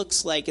what it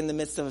looks like in the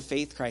midst of a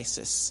faith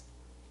crisis.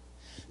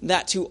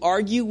 That to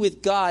argue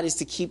with God is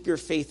to keep your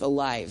faith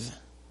alive.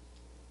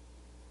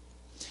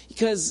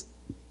 Because,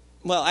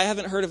 well, I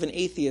haven't heard of an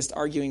atheist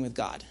arguing with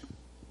God.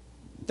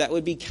 That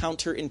would be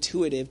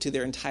counterintuitive to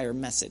their entire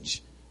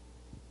message.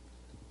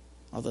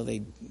 Although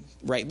they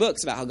write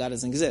books about how God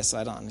doesn't exist, so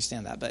I don't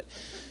understand that. But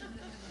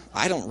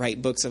I don't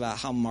write books about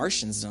how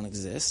Martians don't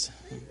exist.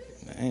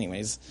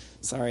 Anyways,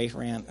 sorry,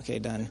 rant. Okay,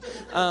 done.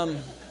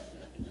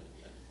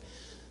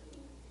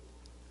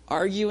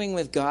 Arguing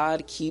with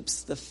God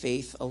keeps the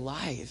faith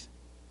alive.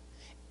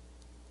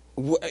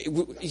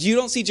 You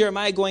don't see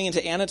Jeremiah going into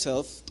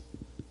Anathoth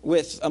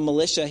with a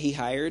militia he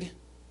hired.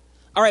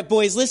 All right,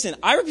 boys, listen,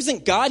 I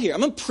represent God here.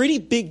 I'm a pretty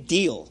big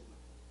deal.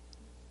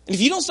 And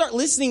if you don't start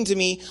listening to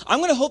me, I'm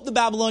going to hope the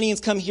Babylonians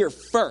come here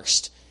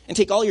first and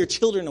take all your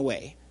children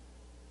away.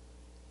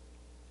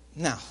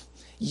 Now,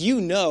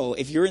 you know,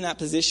 if you're in that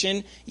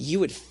position, you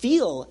would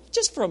feel,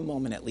 just for a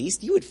moment at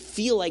least, you would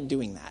feel like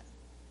doing that.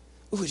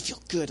 Ooh, it would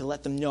feel good to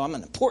let them know I'm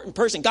an important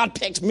person. God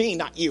picked me,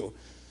 not you.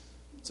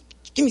 So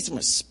give me some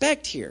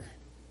respect here.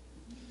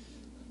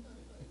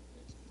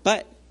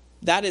 But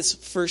that is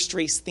first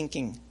race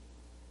thinking.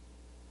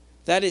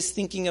 That is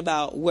thinking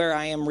about where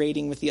I am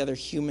rating with the other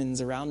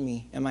humans around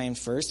me. Am I in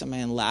first? Am I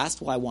in last?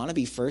 Well, I want to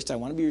be first. I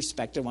want to be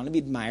respected. I want to be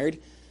admired.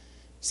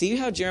 See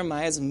how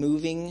Jeremiah is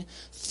moving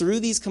through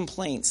these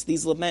complaints,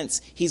 these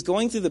laments. He's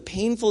going through the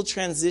painful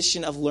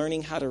transition of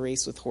learning how to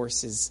race with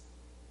horses.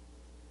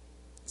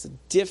 It's a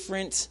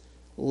different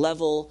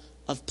level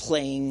of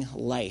playing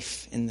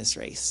life in this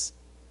race.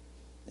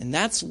 And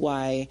that's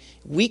why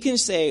we can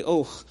say,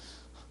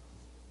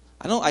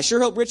 I sure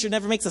hope Richard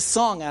never makes a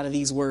song out of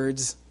these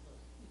words.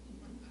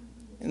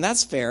 And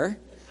that's fair.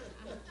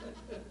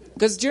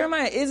 Because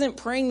Jeremiah isn't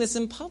praying this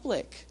in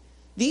public.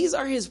 These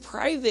are his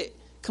private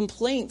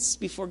complaints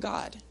before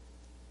God.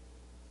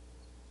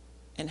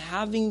 And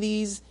having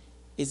these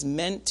is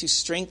meant to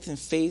strengthen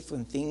faith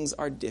when things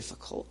are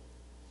difficult,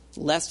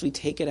 lest we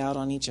take it out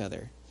on each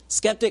other.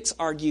 Skeptics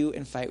argue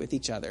and fight with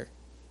each other.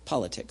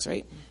 Politics,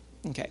 right?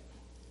 Okay.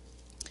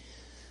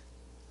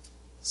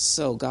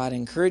 So God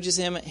encourages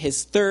him.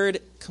 His third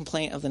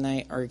complaint of the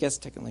night, or I guess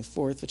technically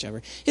fourth,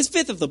 whichever. His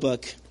fifth of the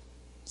book.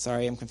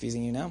 Sorry, I'm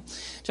confusing you now.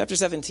 Chapter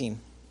 17.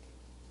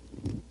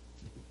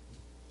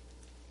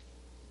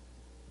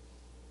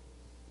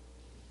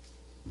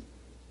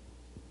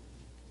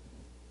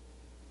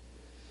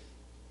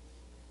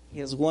 He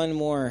has one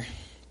more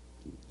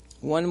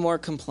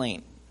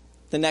complaint.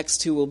 The next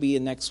two will be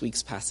in next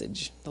week's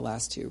passage, the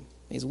last two.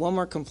 He has one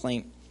more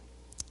complaint.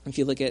 If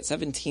you look at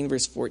 17,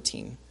 verse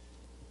 14.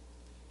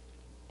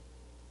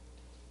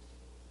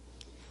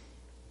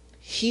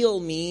 Heal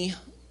me,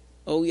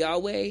 O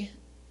Yahweh,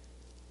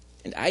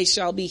 and I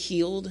shall be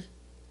healed.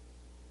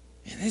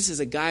 And this is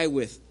a guy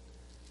with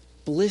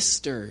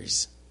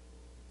blisters,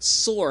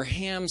 sore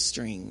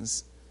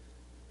hamstrings,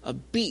 a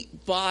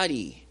beat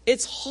body.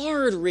 It's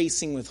hard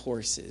racing with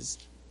horses.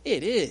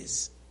 It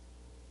is.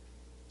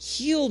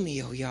 Heal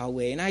me, O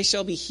Yahweh, and I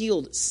shall be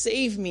healed.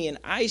 Save me, and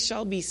I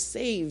shall be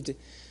saved,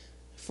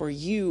 for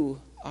you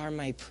are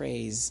my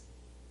praise.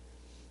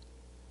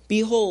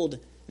 Behold,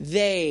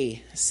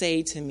 they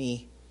say to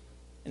me,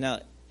 now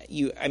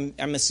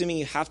I'm assuming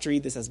you have to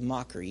read this as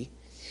mockery.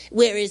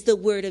 Where is the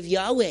word of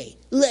Yahweh?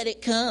 Let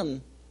it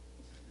come.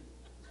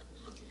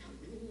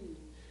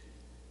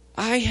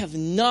 I have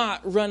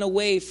not run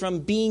away from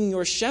being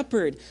your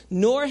shepherd,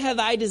 nor have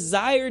I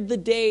desired the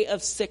day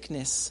of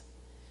sickness.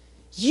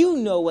 You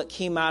know what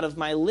came out of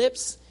my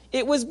lips.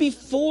 It was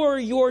before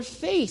your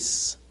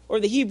face. Or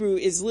the Hebrew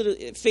is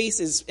literally,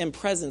 face and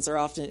presence are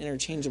often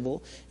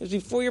interchangeable. It was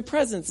before your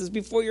presence. It was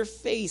before your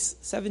face.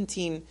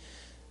 17.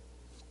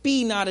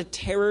 Be not a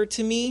terror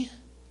to me.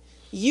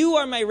 You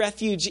are my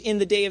refuge in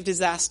the day of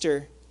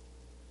disaster.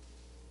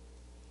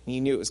 You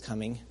knew it was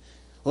coming.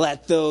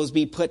 Let those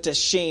be put to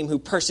shame who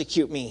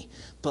persecute me,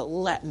 but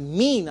let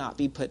me not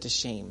be put to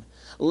shame.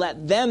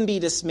 Let them be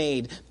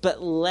dismayed,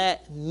 but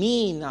let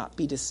me not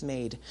be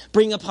dismayed.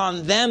 Bring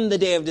upon them the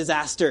day of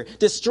disaster.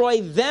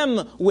 Destroy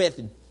them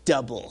with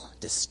double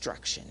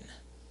destruction.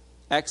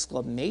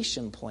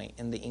 Exclamation point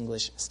in the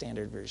English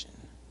Standard Version.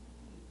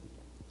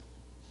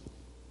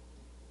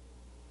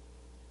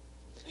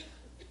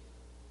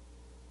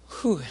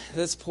 Whew,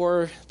 this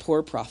poor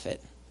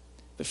prophet.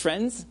 But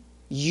friends,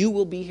 you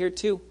will be here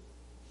too.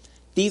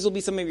 These will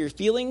be some of your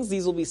feelings.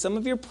 These will be some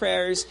of your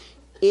prayers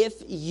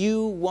if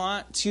you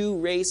want to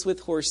race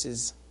with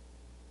horses.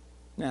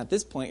 Now, at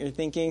this point, you're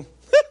thinking,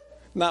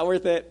 not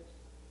worth it.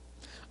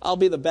 I'll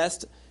be the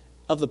best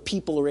of the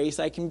people race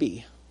I can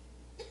be.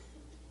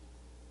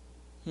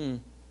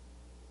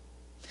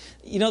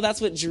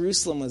 That's what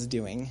Jerusalem was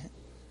doing.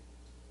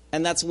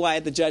 And that's why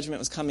the judgment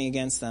was coming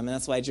against them. And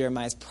that's why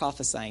Jeremiah is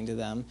prophesying to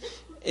them.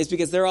 Is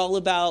because they're all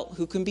about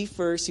who can be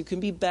first, who can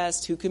be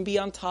best, who can be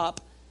on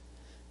top.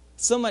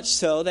 So much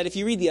so that if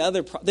you read the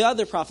other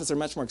prophets are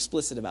much more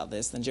explicit about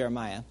this than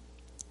Jeremiah.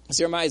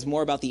 Jeremiah is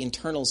more about the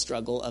internal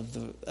struggle of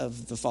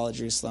the fall of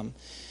Jerusalem.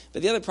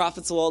 But the other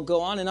prophets will all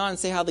go on and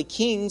say how the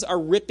kings are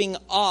ripping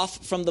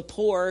off from the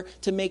poor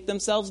to make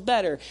themselves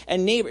better.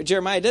 And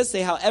Jeremiah does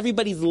say how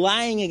everybody's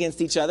lying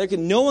against each other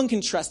because no one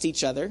can trust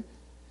each other.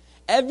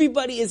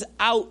 Everybody is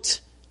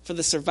out for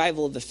the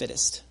survival of the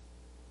fittest.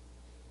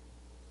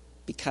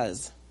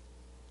 Because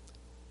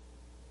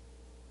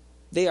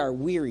they are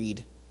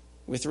wearied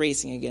with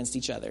racing against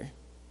each other.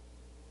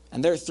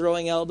 And they're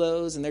throwing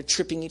elbows and they're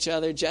tripping each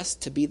other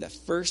just to be the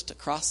first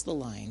across the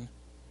line.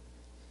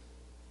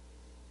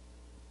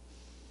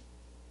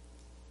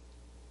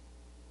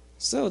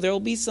 So there will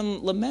be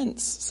some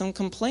laments, some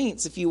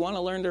complaints if you want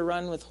to learn to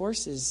run with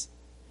horses.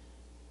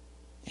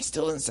 It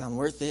still doesn't sound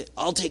worth it.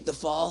 I'll take the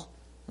fall.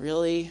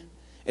 Really?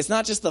 It's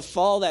not just the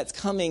fall that's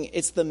coming.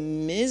 It's the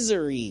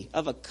misery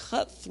of a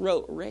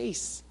cutthroat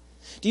race.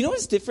 Do you know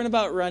what's different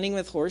about running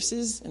with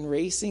horses and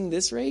racing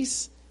this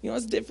race? You know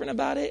what's different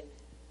about it?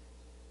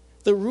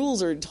 The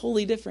rules are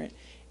totally different.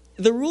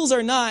 The rules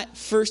are not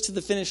first to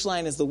the finish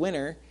line is the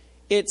winner.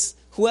 It's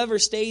whoever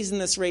stays in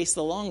this race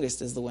the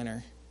longest is the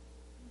winner.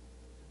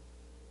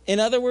 In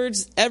other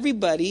words,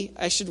 everybody,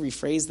 I should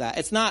rephrase that.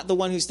 It's not the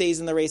one who stays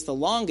in the race the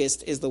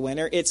longest is the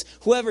winner. It's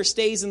whoever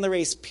stays in the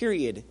race,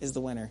 period, is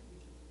the winner.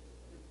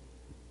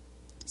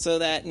 So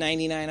that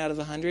 99 out of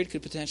 100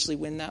 could potentially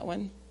win that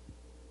one.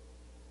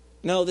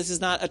 No, this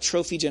is not a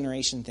trophy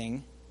generation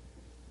thing.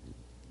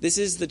 This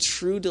is the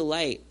true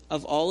delight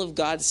of all of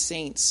God's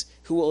saints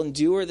who will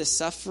endure the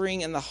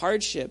suffering and the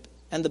hardship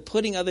and the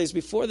putting others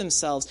before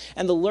themselves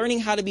and the learning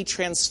how to be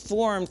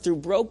transformed through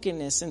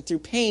brokenness and through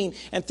pain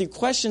and through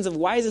questions of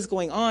why is this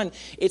going on.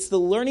 It's the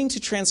learning to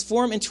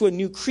transform into a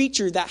new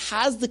creature that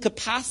has the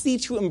capacity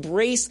to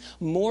embrace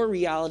more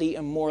reality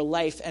and more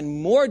life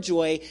and more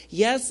joy.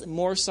 Yes,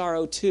 more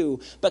sorrow too,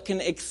 but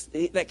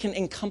that can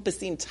encompass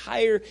the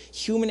entire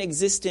human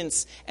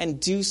existence and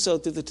do so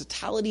through the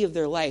totality of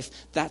their life.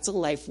 That's a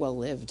life well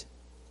lived.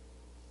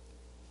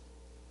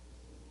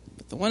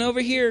 But the one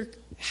over here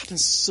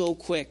happens so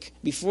quick.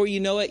 Before you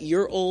know it,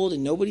 you're old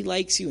and nobody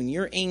likes you and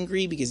you're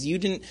angry because you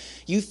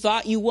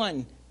thought you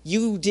won.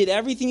 You did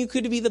everything you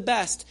could to be the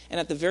best. And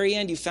at the very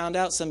end, you found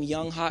out some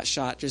young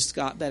hotshot just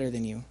got better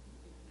than you.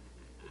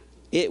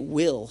 It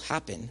will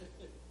happen.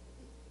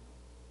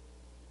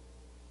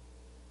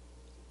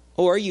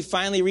 Or you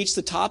finally reach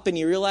the top and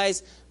you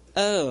realize,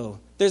 oh,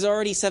 there's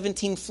already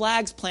 17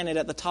 flags planted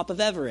at the top of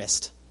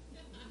Everest.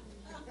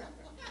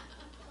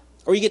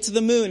 Or you get to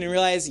the moon and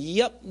realize,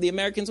 yep, the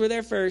Americans were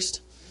there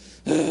first.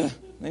 Then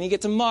you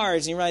get to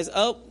Mars and you realize,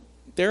 oh,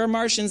 there are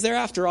Martians there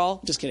after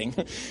all. Just kidding.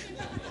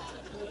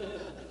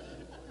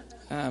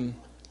 You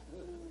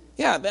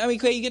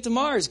get to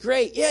Mars.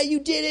 Great. Yeah, you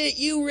did it.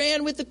 You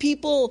ran with the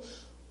people.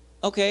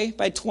 Okay,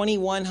 by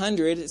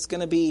 2100, it's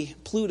going to be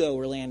Pluto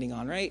we're landing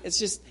on, right?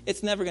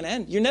 It's never going to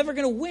end. You're never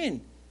going to win.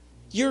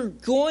 You're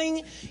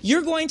going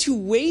to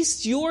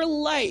waste your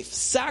life,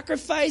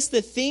 sacrifice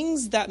the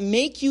things that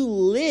make you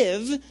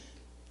live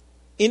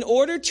in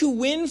order to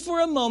win for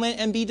a moment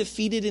and be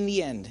defeated in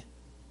the end.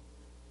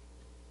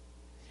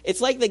 It's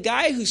like the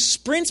guy who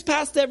sprints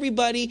past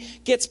everybody,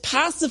 gets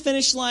past the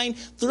finish line,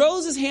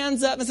 throws his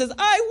hands up and says,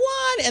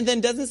 I won, and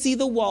then doesn't see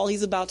the wall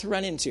he's about to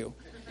run into.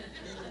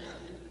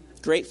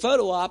 Great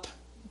photo op.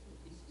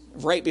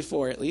 Right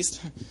before, at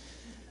least.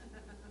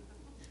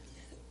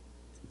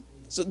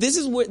 So this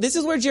is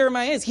where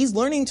Jeremiah is. He's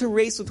learning to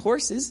race with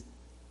horses.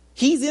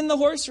 He's in the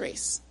horse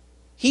race.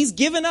 He's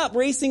given up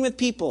racing with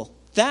people.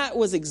 That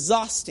was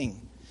exhausting.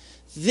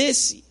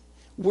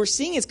 We're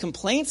seeing his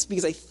complaints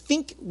because I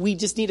think we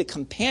just need a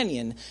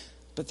companion.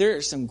 But there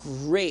are some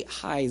great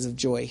highs of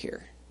joy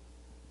here.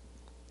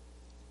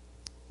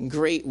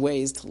 Great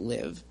ways to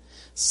live.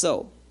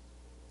 So,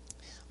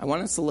 I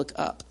want us to look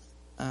up.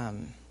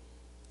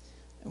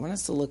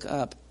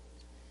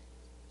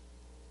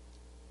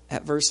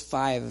 At verse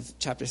 5 of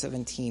chapter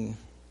 17.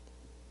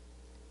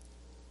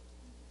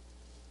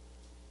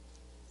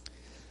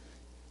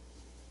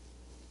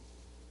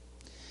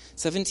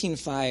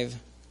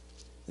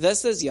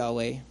 Thus says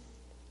Yahweh,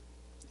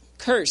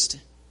 cursed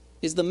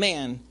is the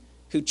man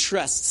who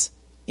trusts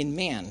in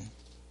man,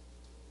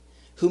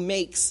 who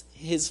makes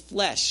his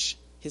flesh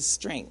his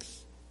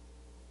strength.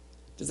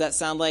 Does that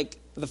sound like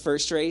the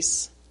first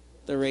race?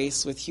 The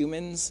race with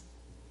humans?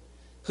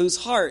 Whose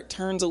heart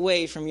turns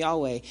away from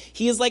Yahweh.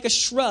 He is like a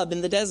shrub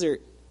in the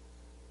desert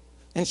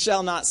and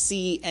shall not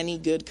see any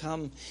good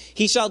come.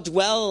 He shall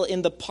dwell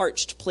in the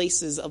parched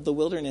places of the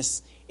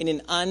wilderness, in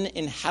an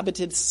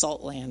uninhabited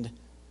salt land.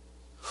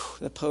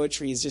 The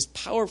poetry is just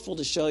powerful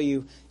to show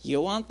you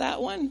want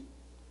that one?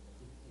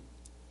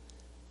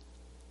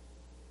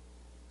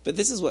 But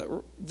this is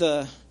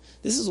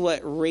what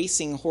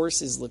racing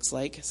horses looks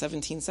like,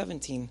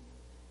 17:17.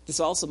 This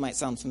also might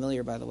sound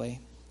familiar, by the way.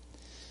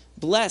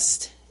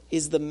 Blessed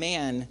is the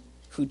man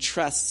who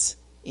trusts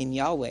in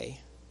Yahweh,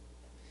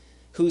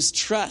 whose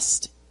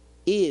trust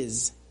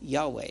is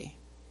Yahweh.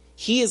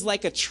 He is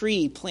like a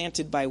tree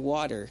planted by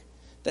water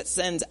that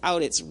sends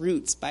out its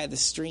roots by the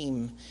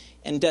stream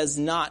and does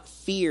not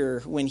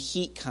fear when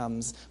heat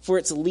comes, for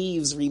its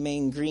leaves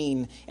remain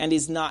green, and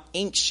is not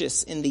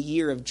anxious in the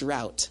year of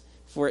drought,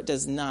 for it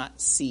does not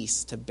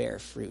cease to bear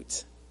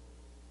fruit.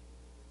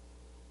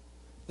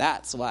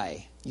 That's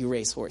why you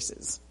race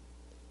horses,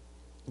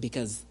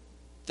 because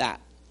that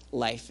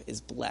life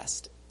is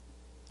blessed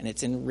and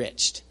it's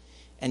enriched,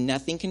 and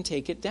nothing can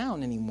take it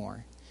down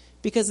anymore.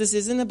 Because this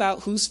isn't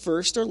about who's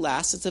first or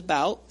last. It's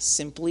about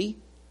simply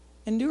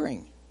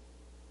enduring.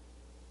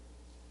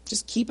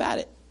 Just keep at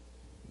it.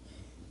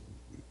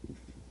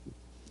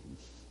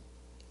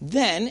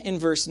 Then, in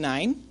verse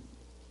 9,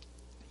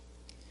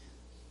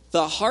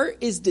 the heart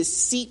is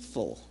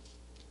deceitful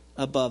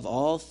above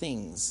all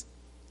things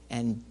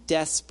and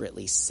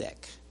desperately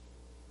sick.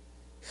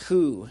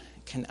 Who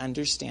can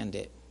understand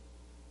it?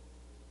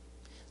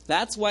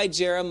 That's why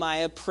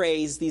Jeremiah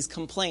prays these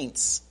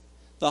complaints.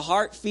 The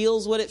heart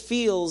feels what it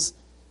feels.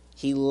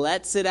 He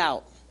lets it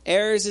out.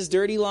 Airs his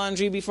dirty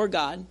laundry before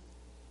God.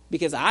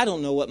 Because I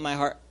don't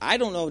know I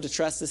don't know to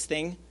trust this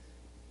thing.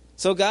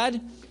 So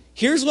God,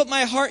 here's what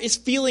my heart is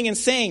feeling and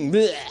saying.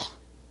 Bleh.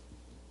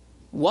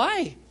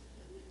 Why?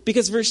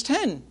 Because verse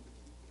 10.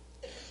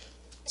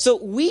 So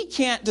we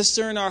can't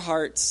discern our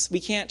hearts. We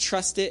can't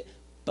trust it,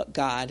 but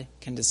God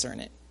can discern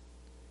it.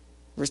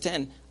 Verse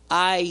 10.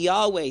 I,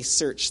 Yahweh,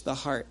 search the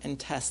heart and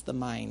test the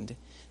mind,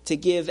 to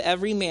give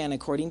every man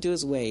according to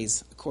his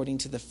ways, according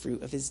to the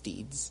fruit of his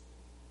deeds.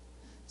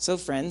 So,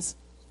 friends,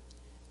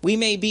 we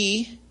may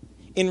be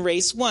in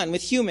race 1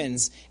 with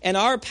humans, and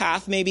our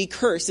path may be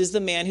cursed is the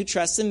man who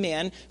trusts in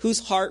man, whose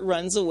heart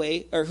runs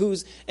away,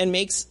 and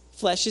makes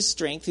flesh his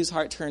strength, whose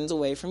heart turns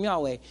away from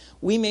Yahweh.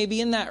 We may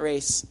be in that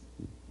race,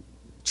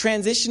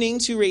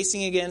 transitioning to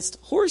racing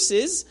against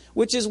horses,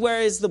 which is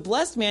where is the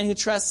blessed man who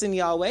trusts in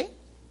Yahweh.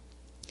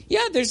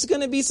 Yeah, there's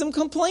going to be some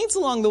complaints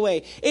along the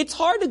way. It's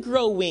hard to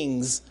grow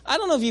wings. I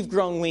don't know if you've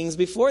grown wings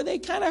before. They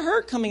kind of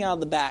hurt coming out of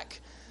the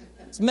back.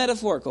 It's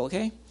metaphorical,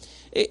 okay?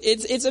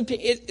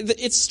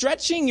 It's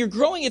stretching. You're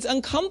growing. It's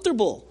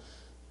uncomfortable.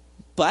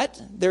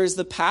 But there's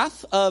the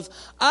path of,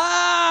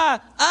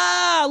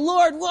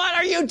 Lord, what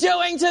are you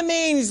doing to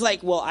me? And he's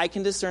like, well, I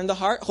can discern the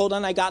heart. Hold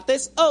on, I got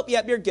this. Oh,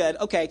 yep, you're good.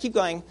 Okay, keep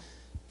going.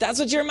 That's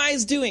what Jeremiah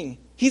is doing.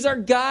 He's our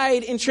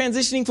guide in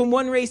transitioning from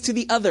one race to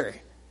the other.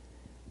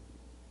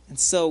 And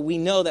so we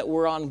know that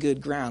we're on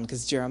good ground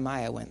because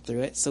Jeremiah went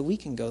through it, so we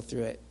can go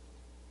through it.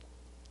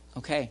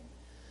 Okay.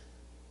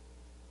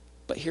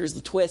 But here's the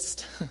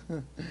twist.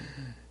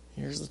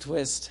 Here's the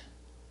twist.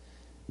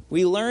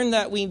 We learn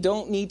that we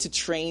don't need to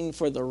train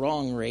for the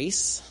wrong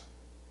race,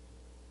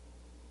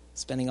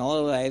 spending all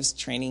our lives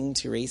training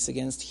to race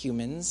against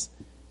humans.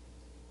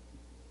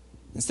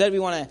 Instead, we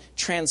want to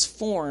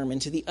transform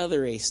into the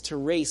other race, to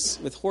race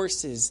with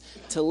horses,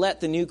 to let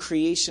the new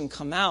creation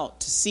come out,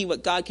 to see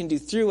what God can do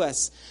through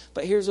us.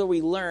 But here's where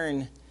we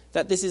learn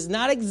that this is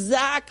not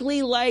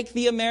exactly like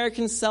the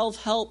American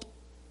self-help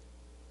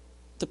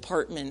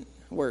department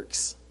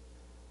works.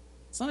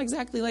 It's not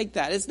exactly like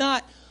that. It's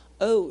not,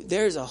 oh,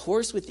 there's a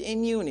horse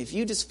within you, and if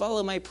you just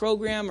follow my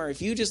program, or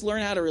if you just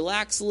learn how to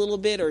relax a little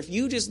bit, or if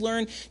you just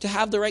learn to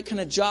have the right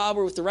kind of job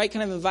or with the right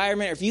kind of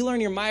environment, or if you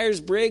learn your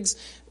Myers-Briggs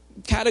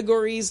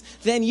categories,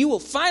 then you will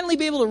finally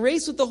be able to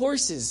race with the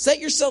horses. Set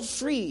yourself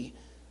free.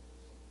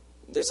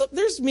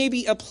 There's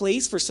maybe a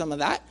place for some of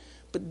that,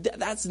 but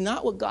that's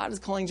not what God is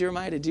calling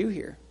Jeremiah to do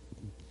here.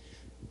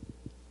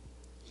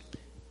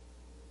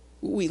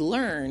 What we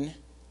learn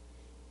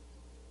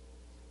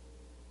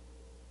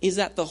is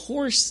that the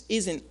horse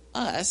isn't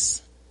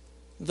us,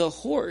 the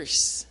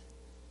horse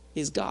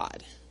is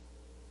God.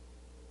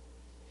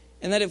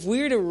 And that if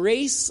we're to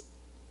race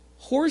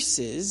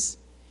horses,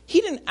 he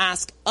didn't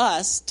ask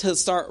us to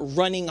start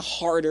running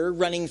harder,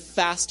 running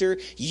faster.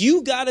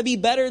 You got to be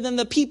better than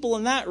the people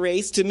in that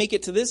race to make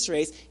it to this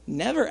race. He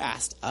never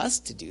asked us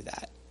to do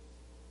that.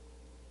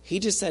 He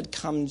just said,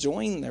 come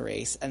join the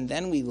race. And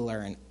then we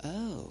learn,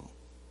 oh,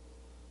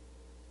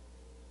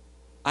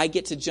 I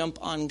get to jump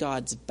on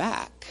God's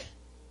back.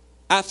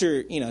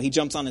 After, he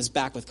jumps on his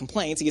back with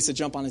complaints, he gets to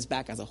jump on his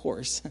back as a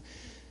horse.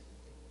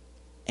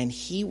 And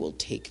he will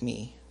take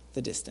me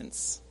the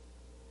distance.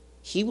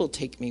 He will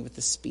take me with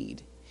the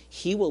speed.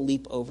 He will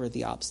leap over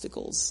the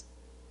obstacles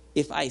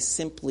if I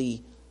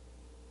simply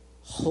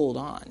hold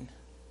on.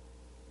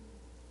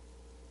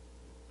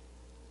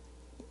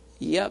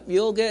 Yep,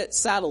 you'll get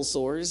saddle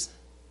sores,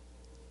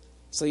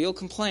 so you'll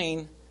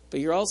complain, but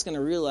you're also going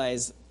to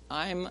realize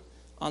I'm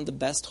on the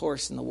best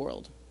horse in the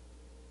world.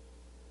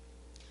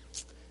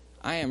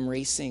 I am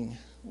racing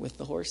with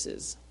the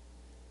horses.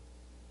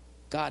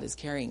 God is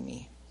carrying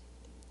me.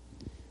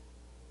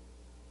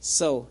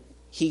 So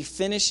he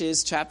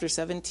finishes chapter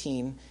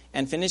 17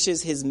 and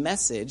finishes his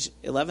message.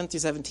 11 through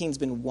 17 has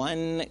been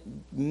one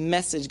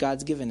message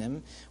God's given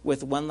him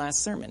with one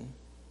last sermon.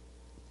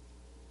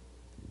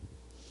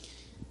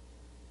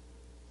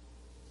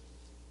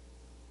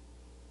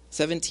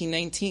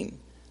 17:19.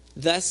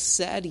 Thus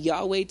said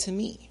Yahweh to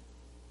me,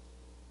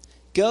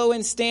 go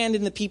and stand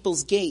in the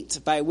people's gate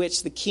by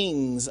which the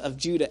kings of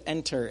Judah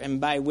enter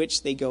and by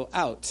which they go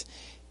out,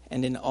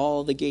 and in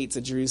all the gates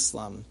of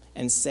Jerusalem,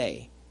 and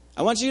say,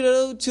 I want you to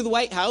go to the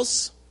White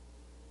House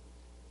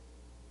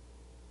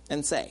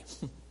and say,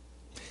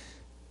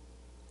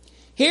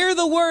 hear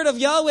the word of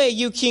Yahweh,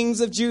 you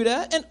kings of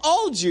Judah, and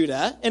all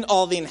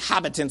the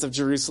inhabitants of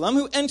Jerusalem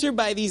who enter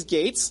by these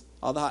gates,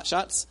 all the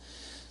hotshots.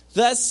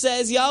 Thus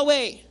says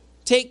Yahweh,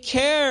 take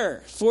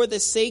care for the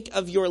sake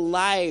of your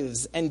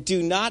lives, and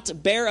do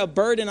not bear a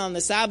burden on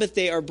the Sabbath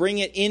day or bring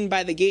it in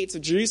by the gates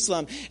of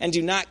Jerusalem, and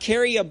do not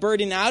carry a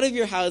burden out of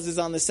your houses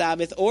on the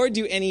Sabbath or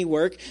do any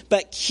work,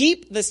 but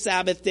keep the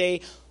Sabbath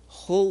day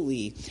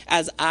holy,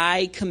 as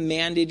I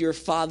commanded your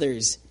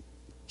fathers.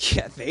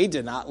 Yet they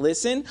did not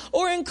listen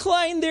or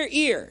incline their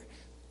ear,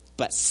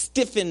 but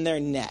stiffen their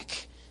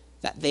neck,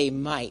 that they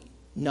might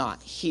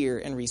not hear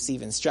and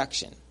receive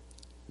instruction.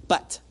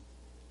 But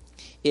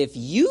if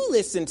you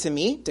listen to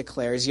me,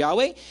 declares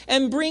Yahweh,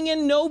 and bring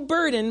in no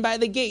burden by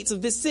the gates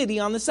of this city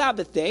on the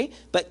Sabbath day,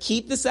 but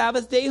keep the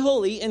Sabbath day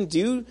holy and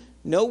do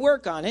no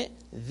work on it,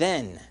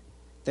 then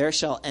there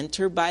shall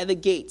enter by the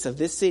gates of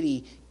this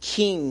city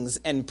kings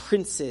and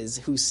princes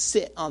who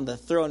sit on the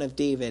throne of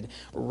David,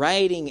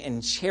 riding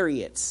in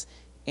chariots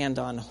and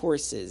on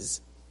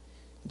horses.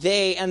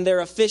 They and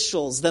their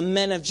officials, the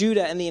men of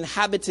Judah and the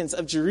inhabitants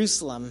of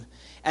Jerusalem,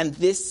 and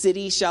this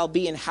city shall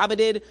be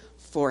inhabited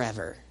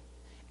forever.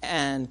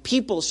 And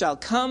people shall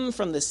come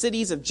from the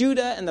cities of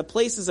Judah and the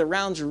places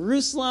around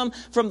Jerusalem,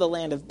 from the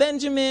land of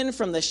Benjamin,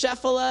 from the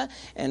Shephelah,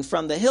 and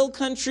from the hill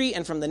country,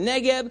 and from the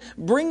Negeb,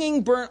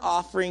 bringing burnt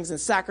offerings and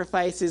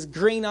sacrifices,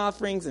 grain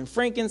offerings and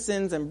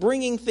frankincense, and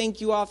bringing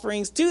thank you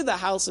offerings to the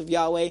house of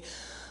Yahweh.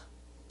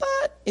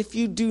 But if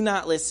you do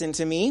not listen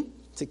to me,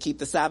 to keep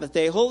the Sabbath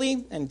day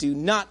holy, and do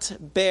not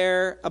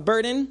bear a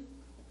burden,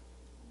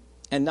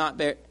 and not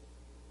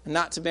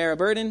to bear a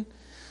burden,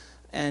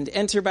 and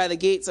enter by the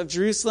gates of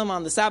Jerusalem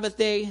on the Sabbath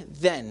day,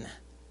 then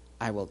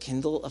I will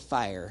kindle a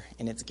fire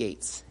in its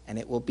gates, and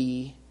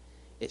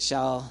it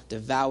shall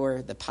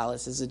devour the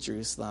palaces of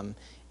Jerusalem,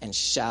 and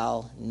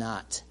shall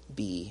not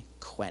be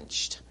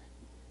quenched.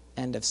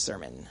 End of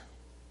sermon.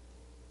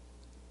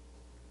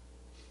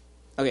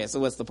 Okay, so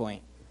what's the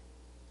point?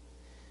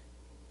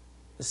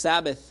 The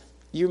Sabbath,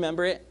 you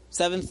remember it?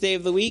 7th day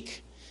of the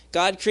week.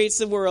 God creates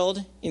the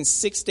world in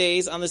 6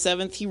 days. On the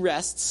 7th, he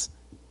rests.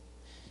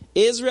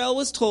 Israel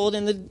was told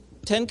in the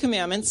 10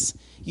 Commandments,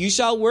 you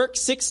shall work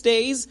 6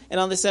 days, and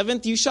on the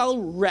 7th you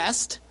shall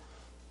rest.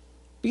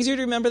 Be easier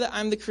to remember that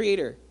I'm the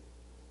creator.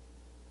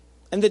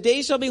 And the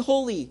day shall be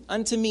holy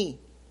unto me.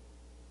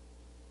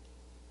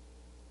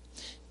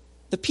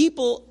 The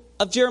people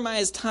of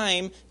Jeremiah's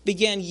time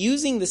began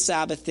using the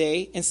Sabbath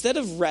day, instead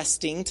of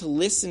resting to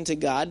listen to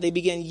God, they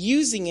began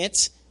using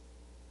it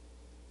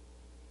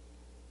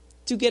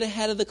to get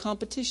ahead of the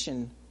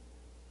competition.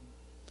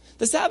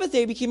 The Sabbath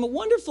day became a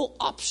wonderful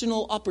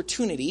optional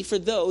opportunity for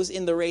those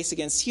in the race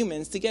against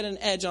humans to get an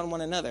edge on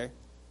one another.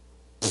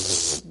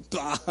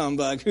 Bah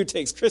humbug, who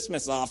takes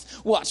Christmas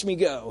off? Watch me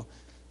go.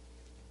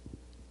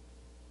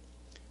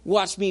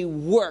 Watch me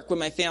work when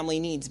my family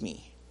needs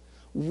me.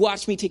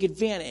 Watch me take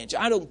advantage.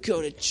 I don't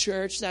go to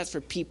church. That's for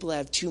people that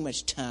have too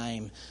much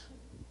time.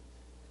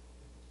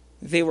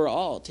 They were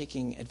all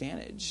taking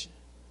advantage.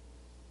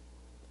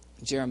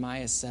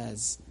 Jeremiah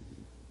says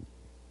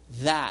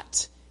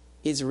that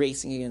is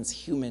racing against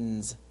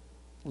humans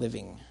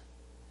living.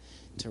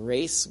 To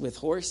race with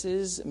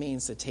horses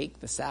means to take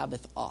the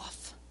Sabbath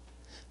off,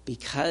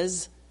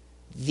 because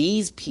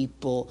these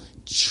people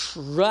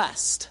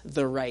trust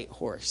the right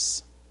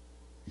horse.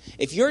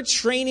 If you're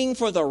training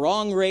for the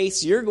wrong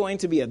race, you're going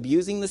to be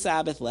abusing the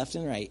Sabbath left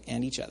and right,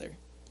 and each other.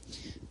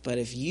 But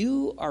if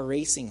you are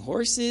racing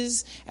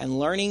horses and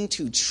learning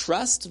to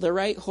trust the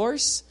right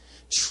horse,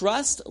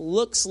 trust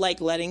looks like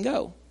letting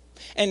go.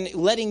 And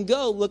letting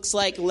go looks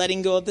like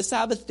letting go of the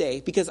Sabbath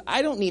day, because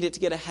I don't need it to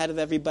get ahead of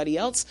everybody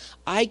else.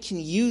 I can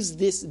use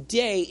this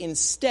day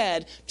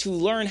instead to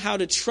learn how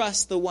to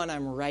trust the one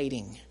I'm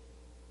riding.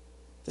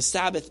 The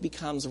Sabbath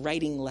becomes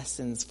riding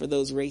lessons for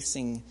those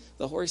racing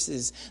the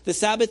horses. The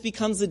Sabbath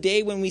becomes the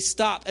day when we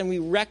stop and we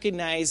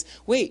recognize,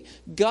 wait,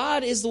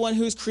 God is the one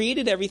who's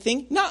created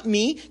everything, not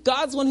me.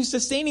 God's the one who's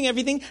sustaining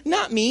everything,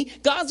 not me.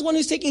 God's the one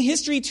who's taking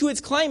history to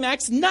its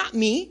climax, not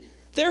me.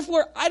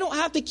 Therefore, I don't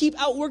have to keep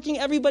outworking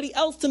everybody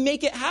else to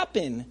make it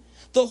happen.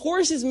 The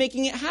horse is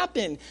making it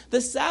happen.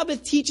 The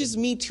Sabbath teaches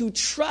me to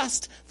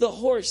trust the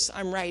horse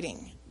I'm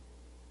riding.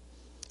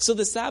 So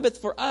the Sabbath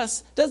for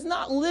us does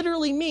not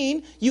literally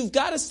mean you've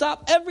got to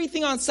stop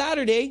everything on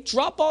Saturday,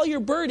 drop all your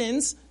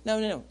burdens.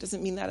 No.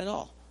 Doesn't mean that at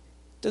all.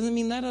 Doesn't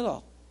mean that at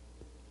all.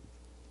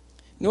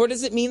 Nor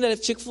does it mean that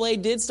if Chick-fil-A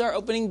did start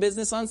opening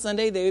business on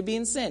Sunday, they would be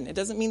in sin. It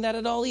doesn't mean that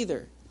at all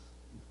either.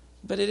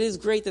 But it is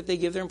great that they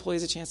give their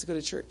employees a chance to go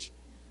to church.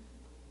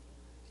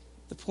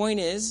 The point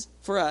is,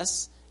 for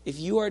us, if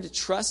you are to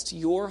trust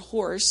your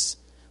horse,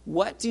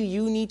 what do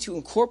you need to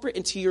incorporate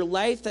into your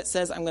life that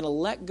says, I'm going to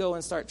let go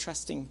and start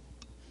trusting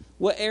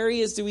What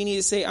areas do we need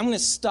to say, I'm going to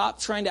stop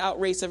trying to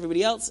outrace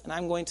everybody else, and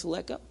I'm going to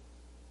let go?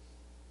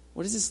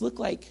 What does this look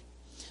like?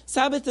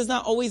 Sabbath does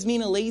not always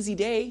mean a lazy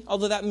day,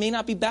 although that may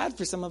not be bad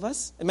for some of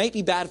us. It might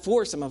be bad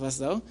for some of us,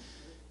 though.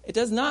 It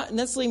does not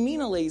necessarily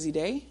mean a lazy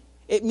day.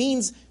 It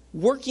means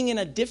working in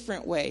a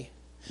different way.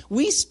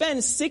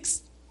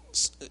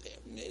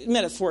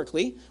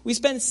 Metaphorically, we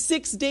spend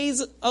 6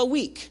 days a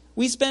week.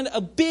 We spend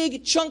a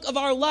big chunk of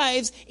our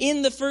lives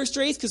in the first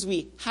race because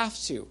we have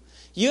to.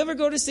 You ever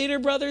go to Seder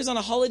Brothers on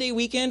a holiday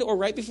weekend or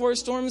right before a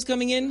storm is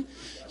coming in?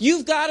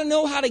 You've got to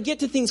know how to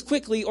get to things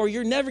quickly or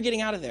you're never getting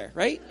out of there,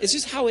 right? It's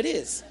just how it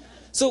is.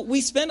 So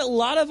we spend a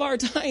lot of our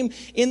time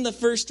in the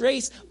first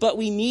race, but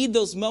we need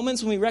those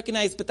moments when we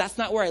recognize, but that's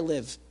not where I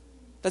live.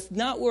 That's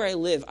not where I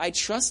live. I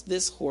trust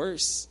this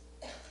horse.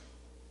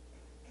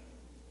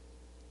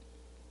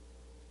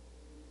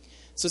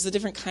 So it's a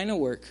different kind of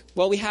work.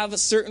 Well, we have a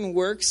certain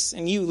works,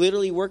 and you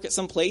literally work at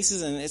some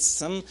places, and it's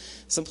some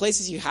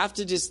places you have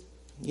to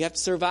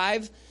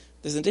survive.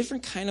 There's a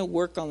different kind of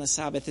work on the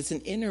Sabbath. It's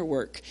an inner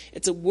work.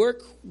 It's a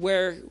work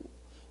where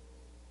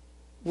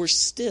we're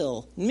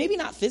still, maybe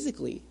not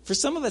physically. For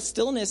some of us,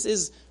 stillness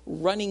is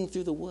running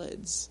through the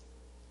woods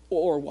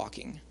or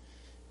walking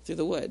through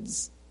the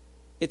woods.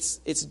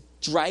 It's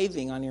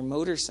driving on your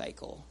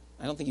motorcycle.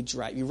 I don't think you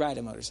drive. You ride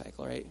a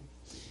motorcycle, right?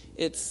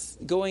 It's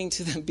going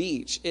to the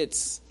beach.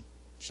 It's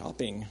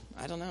shopping.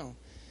 I don't know.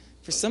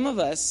 For some of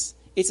us,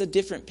 it's a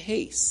different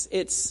pace.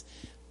 It's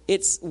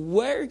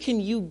where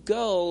can you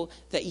go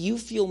that you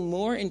feel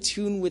more in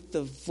tune with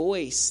the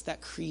voice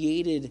that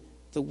created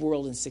the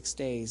world in 6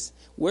 days?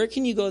 Where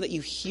can you go that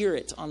you hear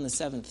it on the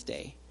seventh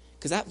day?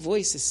 Because that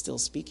voice is still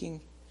speaking.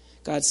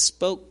 God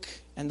spoke,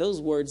 and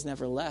those words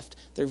never left.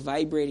 They're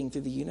vibrating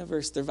through the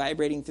universe. They're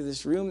vibrating through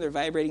this room. They're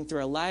vibrating through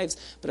our lives.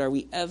 But are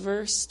we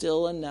ever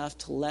still enough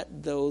to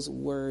let those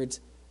words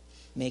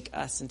make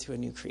us into a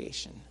new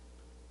creation?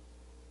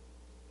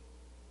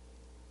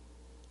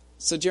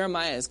 So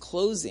Jeremiah is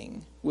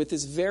closing with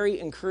this very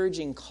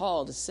encouraging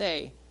call to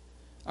say,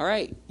 all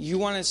right, you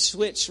want to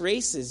switch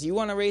races. You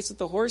want to race with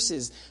the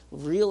horses.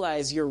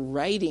 Realize you're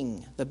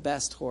riding the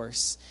best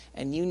horse,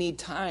 and you need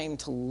time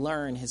to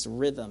learn his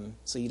rhythm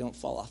so you don't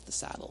fall off the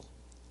saddle.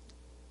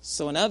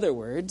 So in other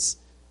words,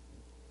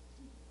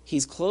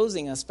 he's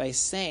closing us by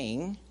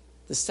saying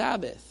the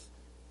Sabbath,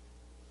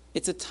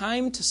 it's a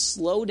time to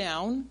slow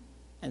down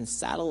and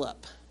saddle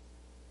up.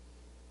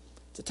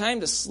 It's a time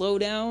to slow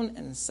down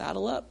and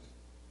saddle up.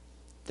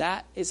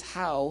 That is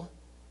how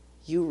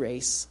you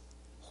race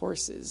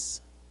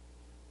horses.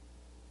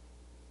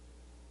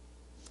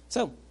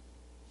 So,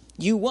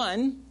 you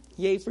won,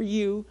 yay for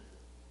you,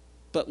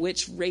 but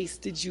which race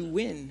did you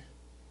win?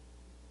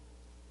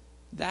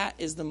 That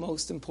is the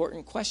most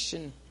important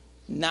question.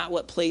 Not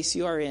what place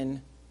you are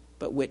in,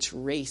 but which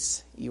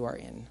race you are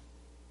in.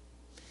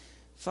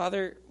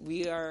 Father,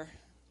 we are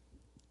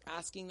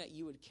asking that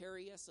you would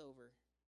carry us over.